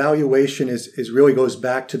 because the evaluation is really goes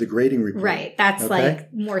back to the grading report. Right. That's Okay?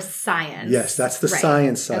 like more science. Yes, that's the Right.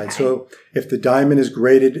 science side. Okay. So if the diamond is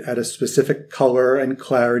graded at a specific color and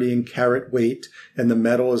clarity and carat weight, and the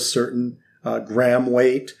metal is certain gram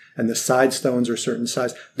weight, and the side stones are certain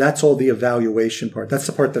size, that's all the evaluation part. That's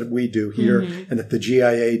the part that we do here, and that the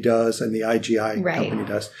GIA does, and the IGI Right. company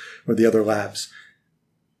does, or the other labs.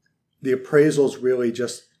 The appraisal is really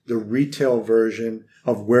just the retail version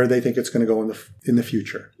of where they think it's going to go in the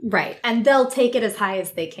future. Right. And they'll take it as high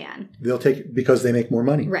as they can. They'll take it because they make more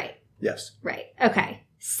money. Right. Yes. Right. Okay.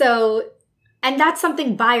 So, and that's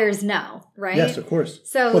something buyers know, right? Yes, of course.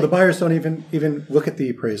 So, Well, the buyers don't even look at the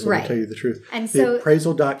appraisal, Right. to tell you the truth. And The so-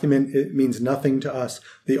 appraisal document, it means nothing to us.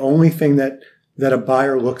 The only thing that a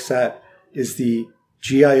buyer looks at is the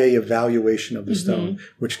GIA evaluation of the stone,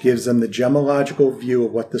 which gives them the gemological view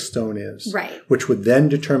of what the stone is, Right. which would then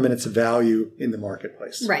determine its value in the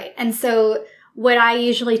marketplace. right. And so what I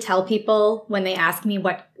usually tell people when they ask me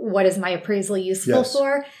what is my appraisal useful Yes.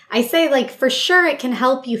 for, I say like, for sure it can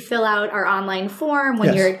help you fill out our online form when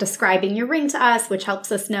Yes. you're describing your ring to us, which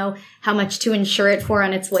helps us know how much to insure it for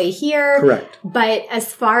on its way here. Correct. But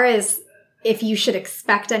as far as if you should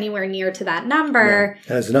expect anywhere near to that number,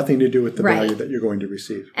 It has nothing to do with the Right. value that you're going to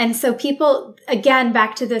receive. and so people, again,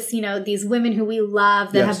 back to this, these women who we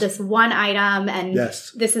love that Yes. have this one item and Yes.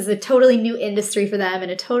 this is a totally new industry for them and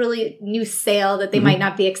a totally new sale that they Mm-hmm. might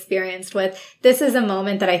not be experienced with. This is a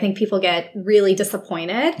moment that I think people get really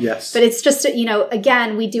disappointed. Yes. But it's just,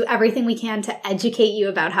 again, we do everything we can to educate you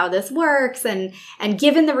about how this works. And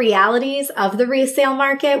given the realities of the resale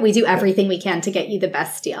market, we do everything we can to get you the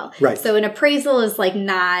best deal. Right. So an appraisal is like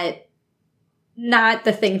not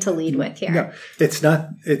the thing to lead with here. No, it's not.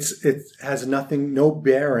 It has no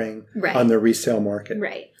bearing Right. on the resale market.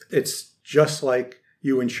 Right. It's just like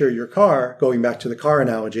you insure your car, going back to the car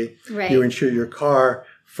analogy, Right. you insure your car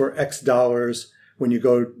for X dollars. When you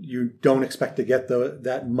go, you don't expect to get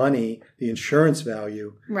that money, the insurance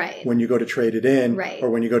value, Right. when you go to trade it in, Right. or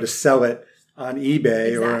when you go to sell it on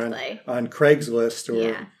eBay Exactly. or on Craigslist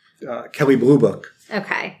or Yeah. Kelley Blue Book.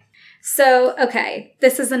 Okay. So,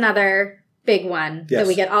 this is another big one that Yes.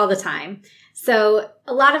 we get all the time. So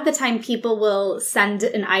a lot of the time people will send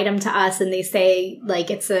an item to us and they say like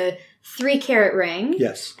it's a 3-carat ring.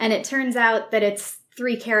 Yes. And it turns out that it's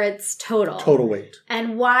 3 carats total. Total weight.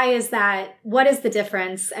 And why is that? What is the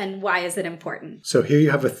difference and why is it important? So here you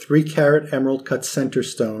have a 3-carat emerald cut center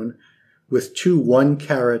stone with 2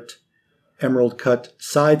 1-carat emerald cut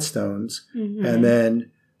side stones, and then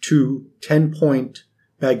 2 10-point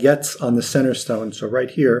baguettes on the center stone. So right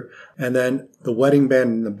here, and then the wedding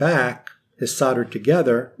band in the back is soldered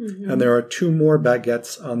together, and there are 2 more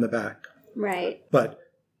baguettes on the back. Right. But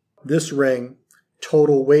this ring,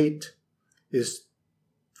 total weight is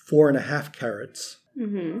 4.5 carats.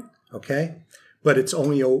 Okay? But it's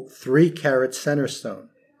only a 3-carat center stone.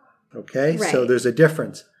 Okay? Right. So there's a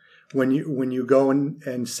difference. When you go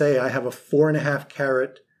and say, I have a 4.5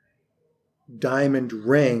 carat diamond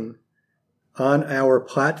ring on our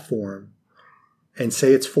platform, and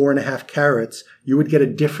say it's 4.5 carats, you would get a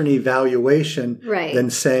different evaluation Right. than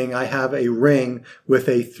saying I have a ring with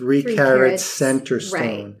a 3 carat carats. center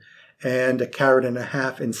stone and 1.5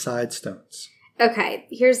 carats in side stones. Okay,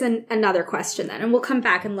 here's another question then, and we'll come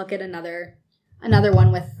back and look at another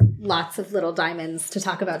one with lots of little diamonds to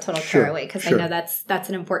talk about total carat weight, because I know that's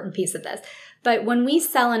an important piece of this. But when we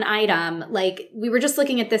sell an item, like we were just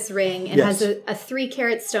looking at this ring, it has a 3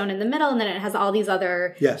 carat stone in the middle, and then it has all these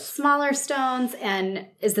other smaller stones. And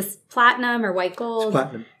is this platinum or white gold? It's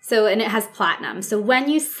platinum. So, and it has platinum. So when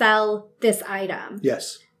you sell this item,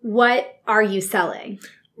 what are you selling?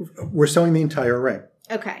 We're selling the entire ring.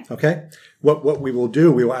 Okay. Okay. What we will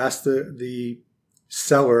do, we will ask the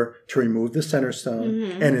seller to remove the center stone.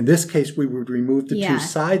 And in this case, we would remove the 2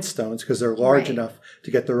 side stones because they're large enough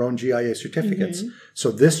to get their own GIA certificates. So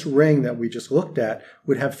this ring that we just looked at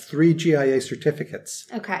would have 3 GIA certificates.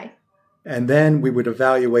 Okay. And then we would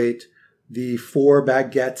evaluate the 4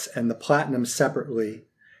 baguettes and the platinum separately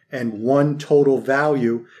and one total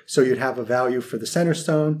value. So you'd have a value for the center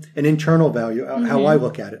stone, an internal value, how I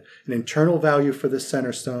look at it, an internal value for the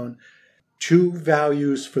center stone, 2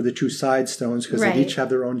 values for the 2 side stones because they each have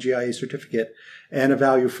their own GIA certificate, and a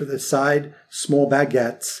value for the side small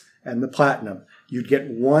baguettes and the platinum. You'd get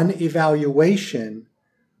one evaluation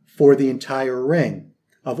for the entire ring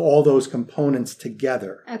of all those components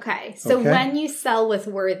together. Okay. So when you sell with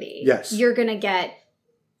Worthy, you're going to get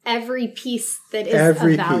every piece that is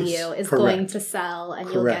of value is going to sell, and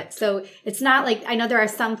you'll get, so it's not like, I know there are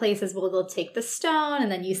some places where they'll take the stone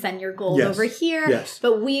and then you send your gold over here,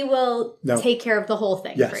 but we will take care of the whole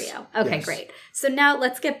thing for you. Okay, great. So now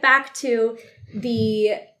let's get back to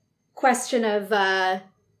the question of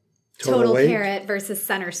total carat versus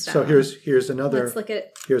center stone. So here's another, let's look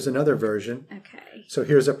at, here's another version. Okay. So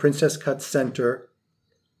here's a princess cut center,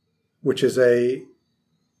 which is a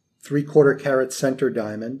 3/4 carat center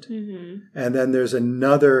diamond. And then there's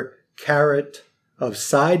another carat of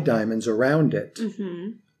side diamonds around it.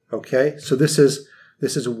 Okay. So this is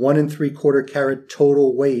a 1 3/4 carat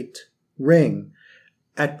total weight ring.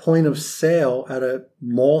 At point of sale at a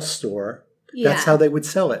mall store, that's how they would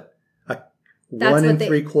sell it. A 1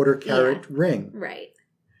 3/4 carat ring. Right.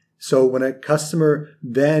 So when a customer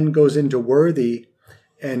then goes into Worthy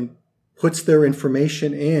and puts their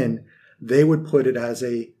information in, they would put it as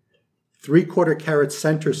a 3/4 carat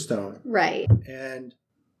center stone. Right. And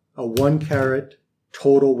a 1 carat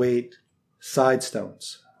total weight side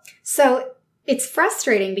stones. So it's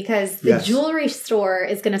frustrating because the jewelry store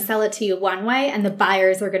is going to sell it to you one way and the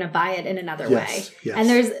buyers are going to buy it in another way. And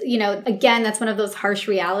there's, again, that's one of those harsh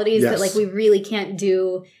realities that like we really can't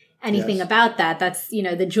do anything about that. That's,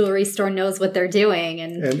 the jewelry store knows what they're doing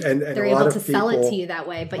and they're able to sell it to you that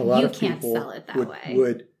way, but you can't sell it that way.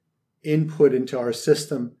 Would input into our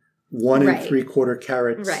system 1 3/4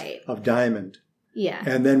 carats of diamond. Yeah.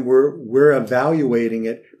 And then we're evaluating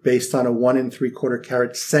it based on a 1 3/4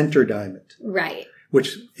 carat center diamond. Right.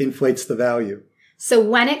 Which inflates the value. So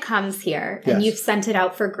when it comes here and you've sent it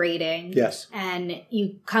out for grading and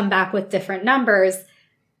you come back with different numbers,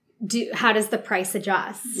 how does the price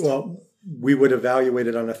adjust? Well, we would evaluate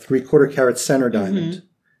it on a 3/4 carat center diamond.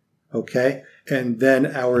 Okay. And then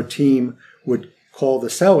our team would call the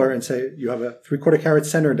seller and say, you have a 3/4 carat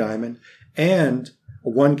center diamond and a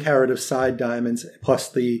 1 carat of side diamonds plus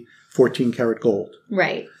the 14 karat gold.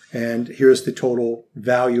 Right. And here's the total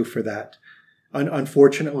value for that.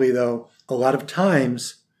 Unfortunately, though, a lot of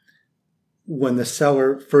times when the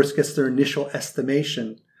seller first gets their initial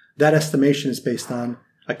estimation, that estimation is based on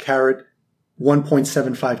a carat,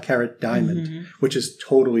 1.75 carat diamond, which is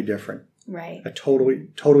totally different. Right. A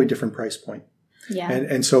totally different price point. Yeah.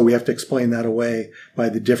 And so we have to explain that away by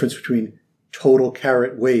the difference between total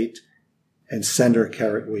carat weight and center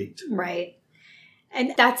carat weight. Right.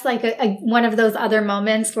 And that's like one of those other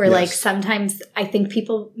moments where like sometimes I think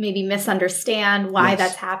people maybe misunderstand why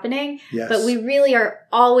that's happening. Yes. But we really are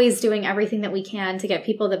always doing everything that we can to get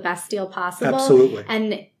people the best deal possible. Absolutely.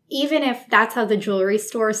 And even if that's how the jewelry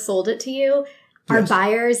store sold it to you, our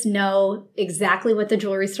buyers know exactly what the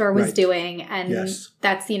jewelry store was doing. And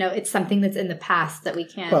that's, it's something that's in the past that we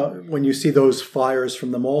can't. Well, when you see those flyers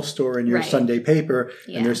from the mall store in your Sunday paper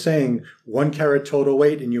and they're saying 1 carat total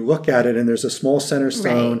weight and you look at it and there's a small center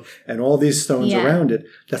stone and all these stones around it,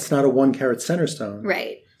 that's not a 1 carat center stone.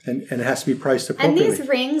 Right. And it has to be priced appropriately. And these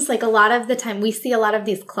rings, like a lot of the time, we see a lot of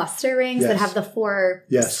these cluster rings that have the 4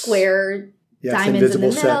 square diamonds in the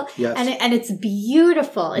middle. And it's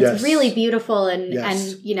beautiful. It's really beautiful. And,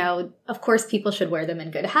 of course, people should wear them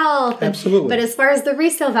in good health. Absolutely. But as far as the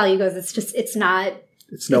resale value goes, it's not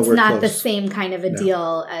It's nowhere not close. the same kind of a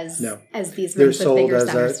deal as these They're rings with sold bigger as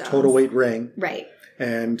center a stones. total weight ring. Right.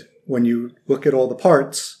 And when you look at all the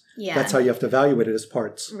parts, Yeah. that's how you have to evaluate it as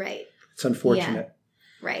parts. Right. It's unfortunate.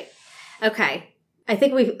 Yeah. Right. Okay. I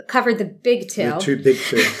think we've covered the big two. The two big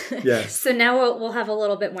two, yes. So now we'll have a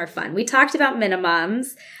little bit more fun. We talked about minimums.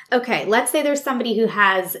 Okay, let's say there's somebody who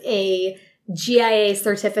has a GIA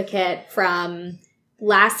certificate from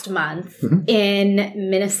last month in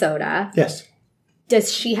Minnesota. Yes.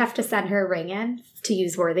 Does she have to send her ring in to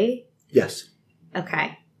use Worthy? Yes.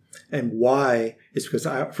 Okay. And why is because,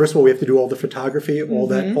 first of all, we have to do all the photography, all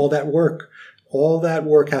that work. All that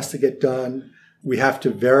work has to get done. We have to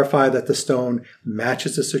verify that the stone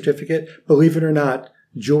matches the certificate. Believe it or not,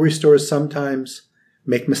 jewelry stores sometimes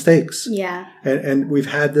make mistakes. Yeah. And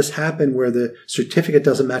we've had this happen where the certificate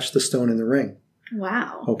doesn't match the stone in the ring.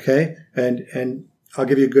 Wow. Okay? And I'll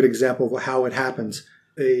give you a good example of how it happens.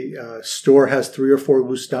 A store has 3 or 4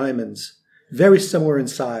 loose diamonds, very similar in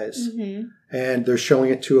size. And they're showing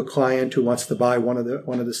it to a client who wants to buy one of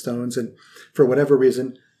the stones. And for whatever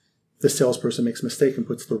reason, the salesperson makes a mistake and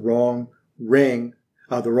puts the wrong ring,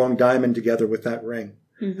 the wrong diamond together with that ring.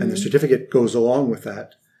 And the certificate goes along with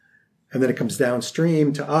that. And then it comes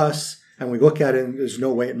downstream to us and we look at it and there's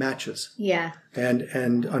no way it matches. Yeah. And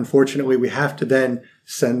unfortunately we have to then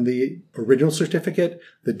send the original certificate,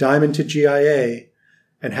 the diamond to GIA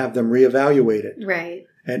and have them reevaluate it. Right.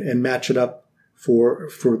 And match it up for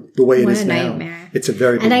the way it is now. Nightmare. It's a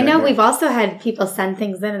very big And I know nightmare. we've also had people send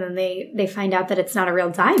things in and then they find out that it's not a real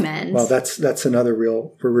diamond. Well, that's another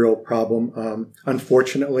real problem.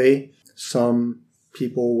 Unfortunately, some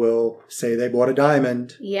people will say they bought a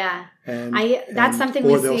diamond. Yeah. That's something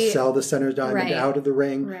or we they'll see. sell the center diamond out of the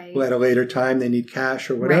ring. Right. Well, at a later time, they need cash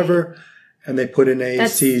or whatever, and they put in a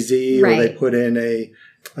CZ or they put in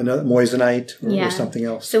another moissanite or something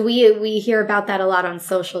else. So we hear about that a lot on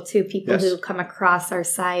social too. People who come across our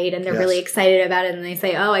site and they're really excited about it and they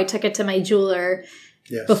say, "Oh, I took it to my jeweler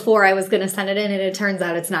before I was going to send it in, and it turns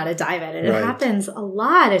out it's not a diamond." And it happens a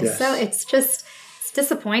lot. It's it's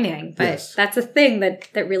disappointing, but that's a thing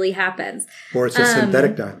that really happens. Or it's a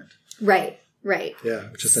synthetic diamond. Right. Yeah,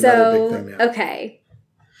 which is another big thing now. Okay.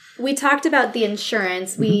 We talked about the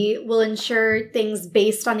insurance. We will insure things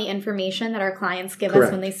based on the information that our clients give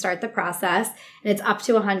us when they start the process. And it's up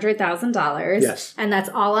to $100,000. Yes. And that's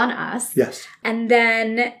all on us. Yes. And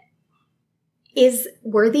then, is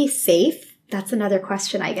Worthy safe? That's another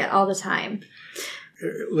question I get all the time.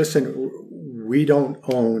 Listen, we don't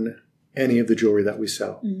own any of the jewelry that we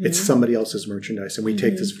sell. It's somebody else's merchandise. And we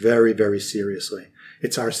take this very, very seriously.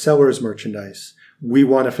 It's our seller's merchandise. We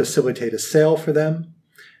want to facilitate a sale for them.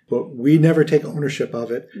 But we never take ownership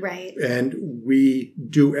of it. Right. And we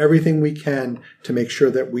do everything we can to make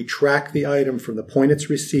sure that we track the item from the point it's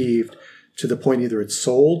received to the point either it's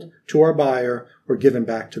sold to our buyer or given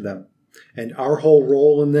back to them. And our whole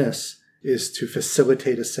role in this is to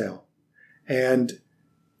facilitate a sale. And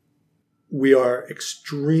we are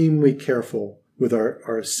extremely careful with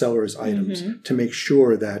our sellers' items to make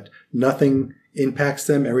sure that nothing impacts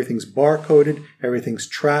them. Everything's barcoded. Everything's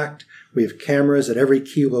tracked. We have cameras at every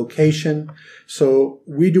key location. So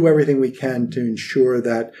we do everything we can to ensure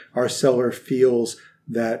that our seller feels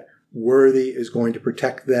that Worthy is going to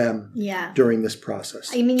protect them during this process.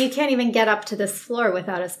 I mean, you can't even get up to this floor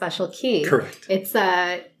without a special key. Correct. It's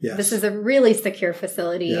this is a really secure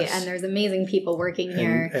facility and there's amazing people working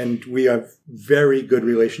here. And we have very good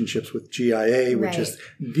relationships with GIA, which is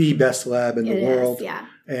the best lab in the world.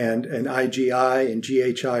 And IGI and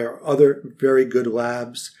GHI are other very good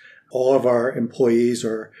labs. All of our employees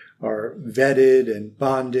are vetted and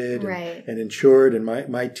bonded and insured. And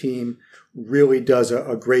my team really does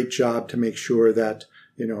a great job to make sure that,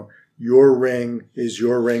 your ring is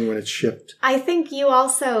your ring when it's shipped. I think you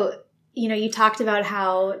also, you talked about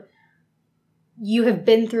how you have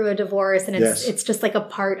been through a divorce and it's just like a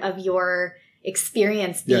part of your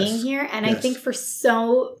experience being here. And I think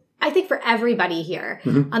for everybody here,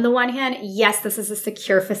 on the one hand, yes, this is a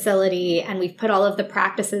secure facility and we've put all of the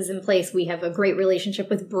practices in place. We have a great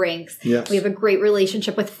relationship with Brinks. Yes. We have a great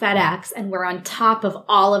relationship with FedEx and we're on top of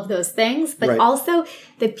all of those things. But also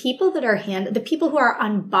the people that are the people who are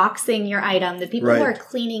unboxing your item, the people who are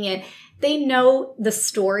cleaning it, they know the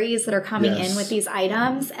stories that are coming in with these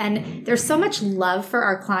items. And there's so much love for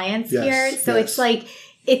our clients here. So it's like,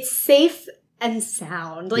 it's safe and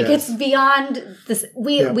sound. Like it's beyond this.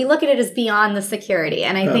 We look at it as beyond the security.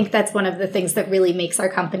 And I think that's one of the things that really makes our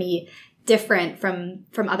company different from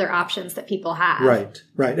other options that people have.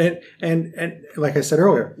 Right. And like I said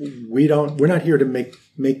earlier, we're not here to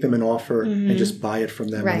make them an offer and just buy it from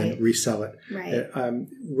them and then resell it. Right.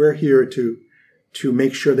 We're here to to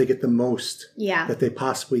make sure they get the most Yeah. that they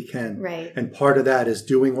possibly can. Right. And part of that is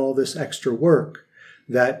doing all this extra work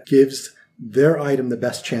that gives their item the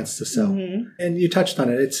best chance to sell. Mm-hmm. And you touched on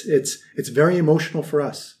it. It's very emotional for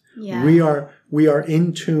us. Yeah. We are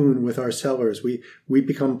in tune with our sellers. We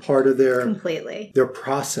become part of Completely. their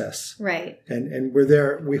process. Right. And we're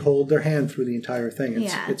there. We hold their hand through the entire thing.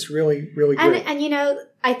 It's really, really great. And,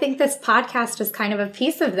 I think this podcast is kind of a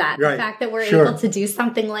piece of that. Right. The fact that we're Sure. able to do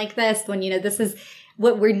something like this when, this is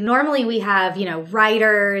what we're normally we have,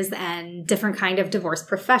 writers and different kind of divorce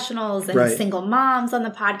professionals and Right. single moms on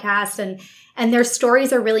the podcast, and their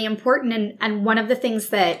stories are really important. And one of the things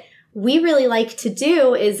that we really like to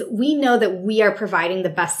do is we know that we are providing the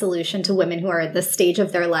best solution to women who are at this stage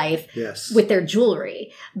of their life Yes. with their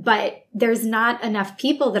jewelry. But there's not enough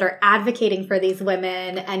people that are advocating for these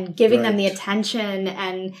women and giving them the Right. attention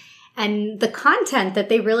and the content that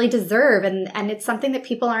they really deserve. And it's something that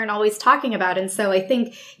people aren't always talking about. And so I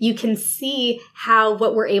think you can see how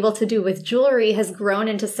what we're able to do with jewelry has grown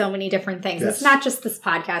into so many different things. Yes. It's not just this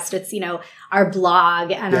podcast. It's, our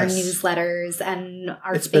blog and our Yes. newsletters and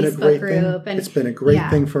our It's been a Facebook great group. thing. And It's been a great yeah.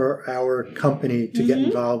 thing for our company to get Mhm.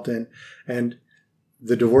 involved in. And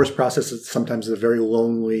the divorce process is sometimes a very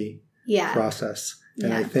lonely yeah. process.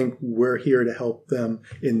 And Yeah. I think we're here to help them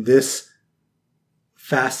in this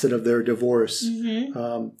facet of their divorce,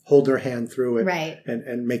 Mhm. hold their hand through it Right.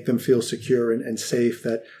 and make them feel secure and safe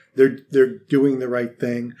that they're doing the right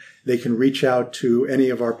thing. They can reach out to any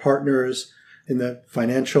of our partners in the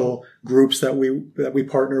financial groups that we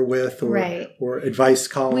partner with, or Right. or advice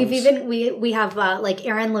columns. We've even we have like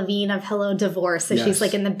Erin Levine of Hello Divorce. So Yes. she's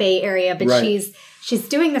like in the Bay Area, but Right. she's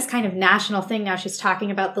doing this kind of national thing now. She's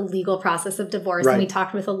talking about the legal process of divorce. Right. And we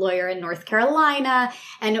talked with a lawyer in North Carolina,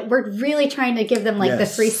 and we're really trying to give them like the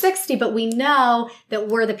Yes. 360, but we know that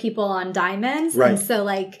we're the people on diamonds. Right. And so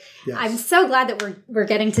like Yes. I'm so glad that we're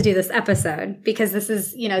getting to do this episode, because this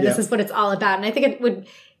is, this is what it's all about. And I think it would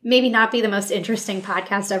maybe not be the most interesting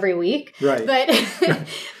podcast every week. Right. But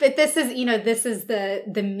but this is, this is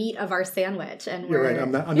the meat of our sandwich. And You're right. I'm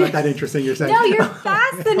not that interesting. You're saying no, you're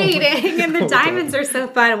fascinating, and the diamonds are so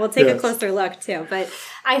fun. We'll take a Yes. closer look too. But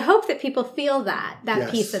I hope that people feel that Yes.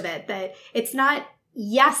 piece of it, that it's not.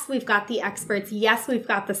 Yes, we've got the experts. Yes, we've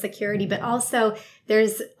got the security, but also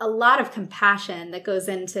there's a lot of compassion that goes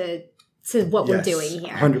into what we're Yes, doing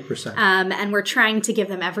here. 100%. And we're trying to give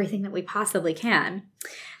them everything that we possibly can.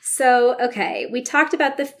 So, okay, we talked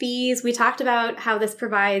about the fees. We talked about how this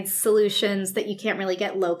provides solutions that you can't really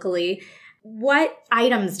get locally. What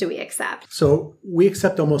items do we accept? So we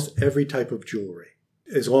accept almost every type of jewelry,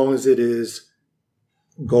 as long as it is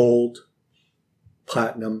gold,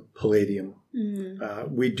 platinum, palladium.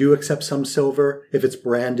 We do accept some silver if it's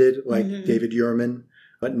branded, like David Yurman,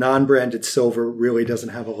 but non-branded silver really doesn't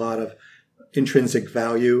have a lot of intrinsic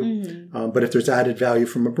value. But if there's added value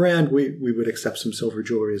from a brand, we would accept some silver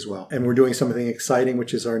jewelry as well. And we're doing something exciting,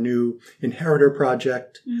 which is our new Inheritor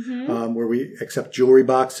project, where we accept jewelry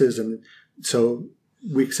boxes. And so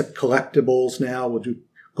we accept collectibles now. We'll do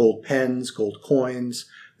gold pens, gold coins,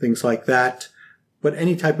 things like that. But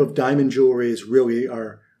any type of diamond jewelry is really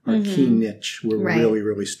our key niche. We're Right. really,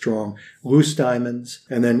 really strong. Loose diamonds.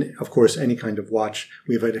 And then, of course, any kind of watch.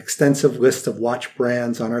 We have an extensive list of watch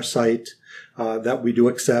brands on our site that we do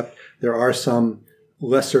accept. There are some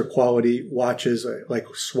lesser quality watches like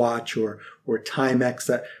Swatch or Timex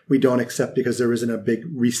that we don't accept because there isn't a big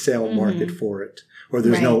resale market for it, or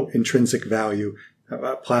there's no intrinsic value.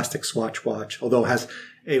 A plastic Swatch watch, although it has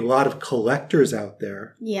a lot of collectors out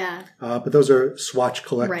there. Yeah. But those are Swatch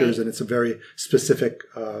collectors, Right. and it's a very specific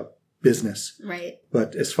business. Right.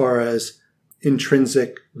 But as far as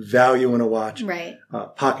intrinsic value in a watch, Right.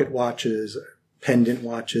 pocket watches, pendant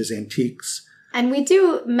watches, antiques. And we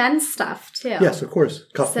do men's stuff too. Yes, of course.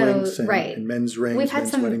 Cufflinks So, right. and men's rings, We've had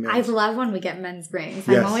men's some, wedding I rings. love when we get men's rings.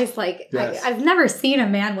 Yes. I'm always like, Yes. I've never seen a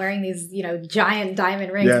man wearing these, giant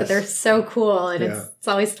diamond rings, Yes. but they're so cool. And Yeah. it's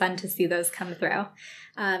always fun to see those come through.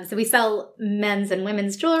 So we sell men's and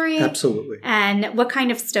women's jewelry. Absolutely. And what kind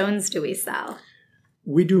of stones do we sell?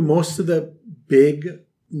 We do most of the big,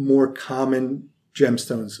 more common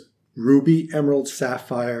gemstones. Ruby, emerald,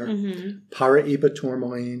 sapphire, Paraiba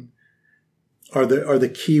tourmaline are the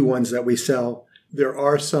key ones that we sell. There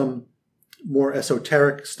are some more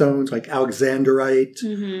esoteric stones like alexandrite,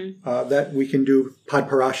 that we can do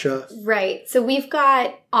padparasha. Right. So we've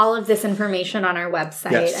got all of this information on our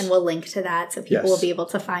website, and we'll link to that so people will be able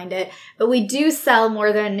to find it. But we do sell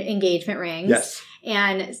more than engagement rings. Yes.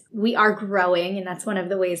 And we are growing, and that's one of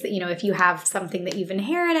the ways that, if you have something that you've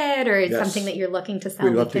inherited or something that you're looking to sell,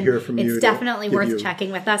 we'd love to hear from you. It's definitely worth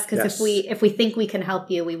checking with us, because if we think we can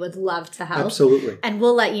help you, we would love to help. Absolutely. And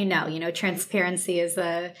we'll let you know. Transparency is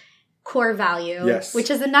a core value,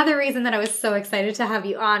 which is another reason that I was so excited to have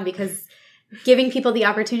you on, because giving people the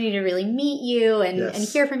opportunity to really meet you and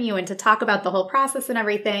hear from you and to talk about the whole process and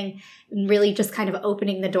everything, and really just kind of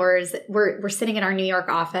opening the doors. We're sitting in our New York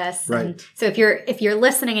office. Right. And so if you're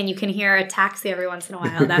listening and you can hear a taxi every once in a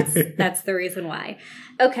while, that's the reason why.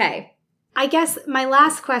 Okay. I guess my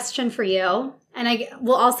last question for you, and I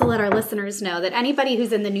will also let our listeners know that anybody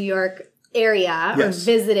who's in the New York area or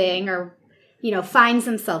visiting or, finds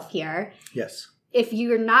themselves here. Yes. If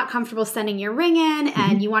you're not comfortable sending your ring in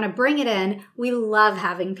and you want to bring it in, we love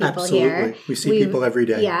having people here. We see people every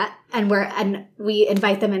day. Yeah, and we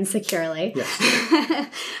invite them in securely. Yes.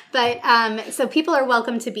 But so people are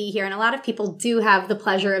welcome to be here, and a lot of people do have the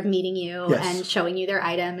pleasure of meeting you and showing you their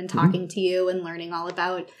item and talking to you and learning all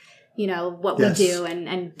about what we do,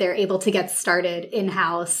 and they're able to get started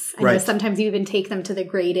in-house. I know sometimes you even take them to the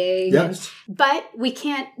grading. Yes. But we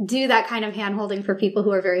can't do that kind of hand-holding for people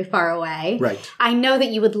who are very far away. Right. I know that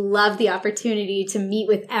you would love the opportunity to meet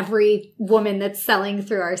with every woman that's selling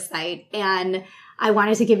through our site. And I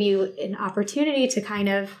wanted to give you an opportunity to kind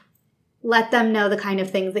of let them know the kind of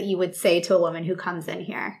things that you would say to a woman who comes in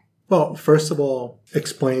here. Well, first of all,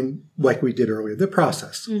 explain, like we did earlier, the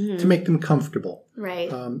process to make them comfortable. Right.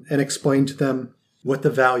 And explain to them what the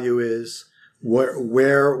value is,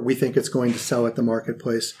 where we think it's going to sell at the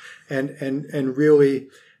marketplace, and really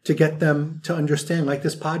to get them to understand, like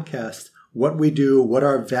this podcast, what we do, what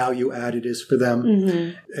our value added is for them,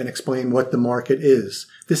 and explain what the market is.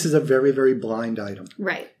 This is a very, very blind item.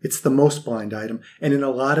 Right. It's the most blind item. And in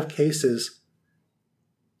a lot of cases,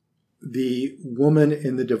 the woman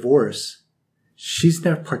in the divorce, she's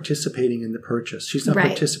not participating in the purchase. She's not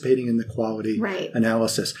participating in the quality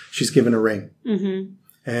analysis. She's given a ring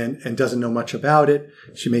and doesn't know much about it.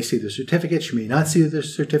 She may see the certificate. She may not see the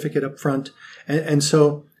certificate up front. And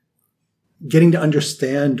so getting to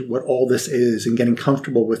understand what all this is and getting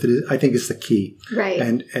comfortable with it, I think, is the key. Right.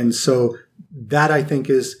 And so that, I think,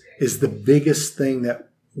 is the biggest thing that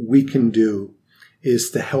we can do,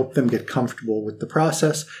 is to help them get comfortable with the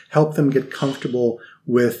process, help them get comfortable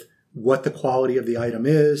with what the quality of the item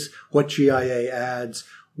is, what GIA adds,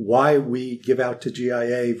 why we give out to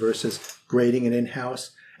GIA versus grading it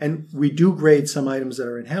in-house. And we do grade some items that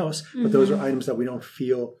are in-house, but those are items that we don't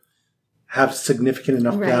feel have significant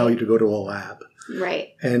enough value to go to a lab. Right.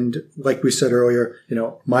 And like we said earlier,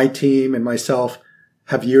 my team and myself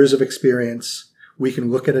have years of experience. We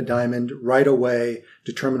can look at a diamond right away,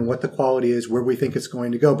 determine what the quality is, where we think it's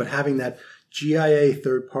going to go. But having that GIA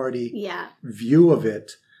third-party view of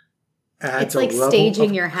it adds a level. It's like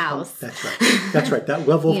staging your house. That's right. That's right. That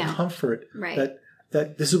level of comfort. Right.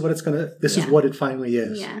 That this is what it's going to. This is what it finally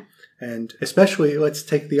is. Yeah. And especially, let's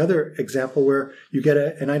take the other example where you get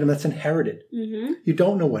an item that's inherited. You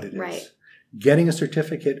don't know what it is. Right. Getting a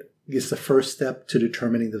certificate is the first step to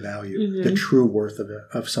determining the value, the true worth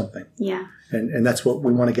of something. Yeah. And that's what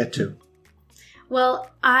we want to get to.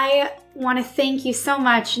 Well, I want to thank you so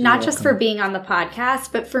much, not just for being on the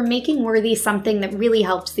podcast, but for making Worthy something that really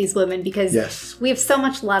helps these women, because we have so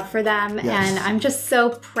much love for them. And I'm just so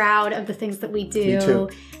proud of the things that we do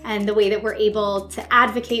and the way that we're able to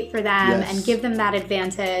advocate for them and give them that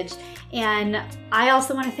advantage. And I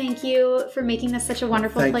also want to thank you for making this such a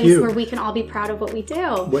wonderful place where we can all be proud of what we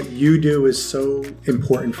do. What you do is so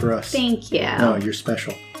important for us. Thank you. No, you're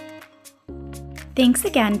special. Thanks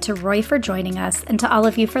again to Roy for joining us, and to all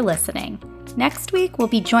of you for listening. Next week, we'll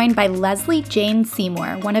be joined by Leslie Jane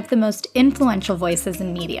Seymour, one of the most influential voices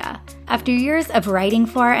in media. After years of writing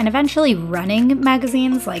for and eventually running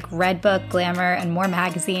magazines like Redbook, Glamour, and More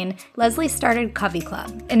Magazine, Leslie started Covey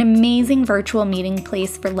Club, an amazing virtual meeting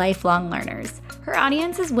place for lifelong learners. Her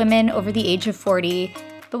audience is women over the age of 40,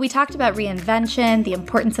 but we talked about reinvention, the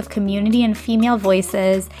importance of community and female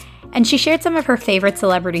voices, and she shared some of her favorite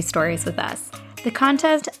celebrity stories with us. The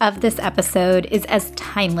content of this episode is as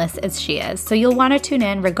timeless as she is, so you'll want to tune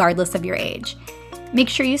in regardless of your age. Make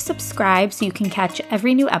sure you subscribe so you can catch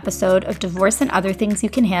every new episode of Divorce and Other Things You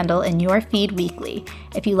Can Handle in your feed weekly.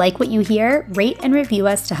 If you like what you hear, rate and review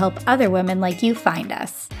us to help other women like you find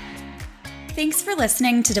us. Thanks for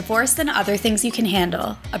listening to Divorce and Other Things You Can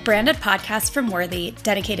Handle, a branded podcast from Worthy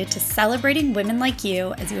dedicated to celebrating women like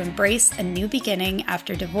you as you embrace a new beginning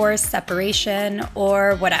after divorce, separation,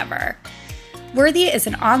 or whatever. Worthy is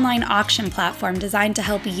an online auction platform designed to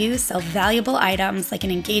help you sell valuable items like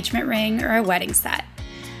an engagement ring or a wedding set.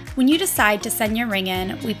 When you decide to send your ring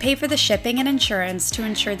in, we pay for the shipping and insurance to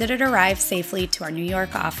ensure that it arrives safely to our New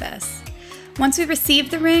York office. Once we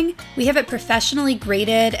receive the ring, we have it professionally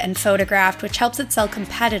graded and photographed, which helps it sell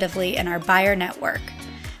competitively in our buyer network.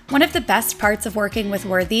 One of the best parts of working with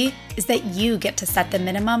Worthy is that you get to set the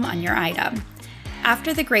minimum on your item.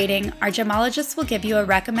 After the grading, our gemologists will give you a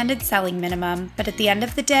recommended selling minimum, but at the end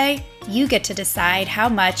of the day, you get to decide how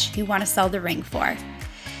much you want to sell the ring for.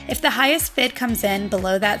 If the highest bid comes in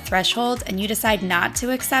below that threshold and you decide not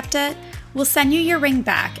to accept it, we'll send you your ring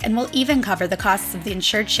back and we'll even cover the costs of the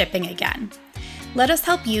insured shipping again. Let us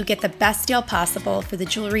help you get the best deal possible for the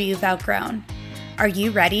jewelry you've outgrown. Are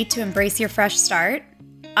you ready to embrace your fresh start?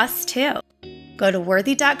 Us too. Go to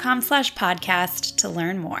worthy.com/podcast to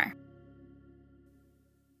learn more.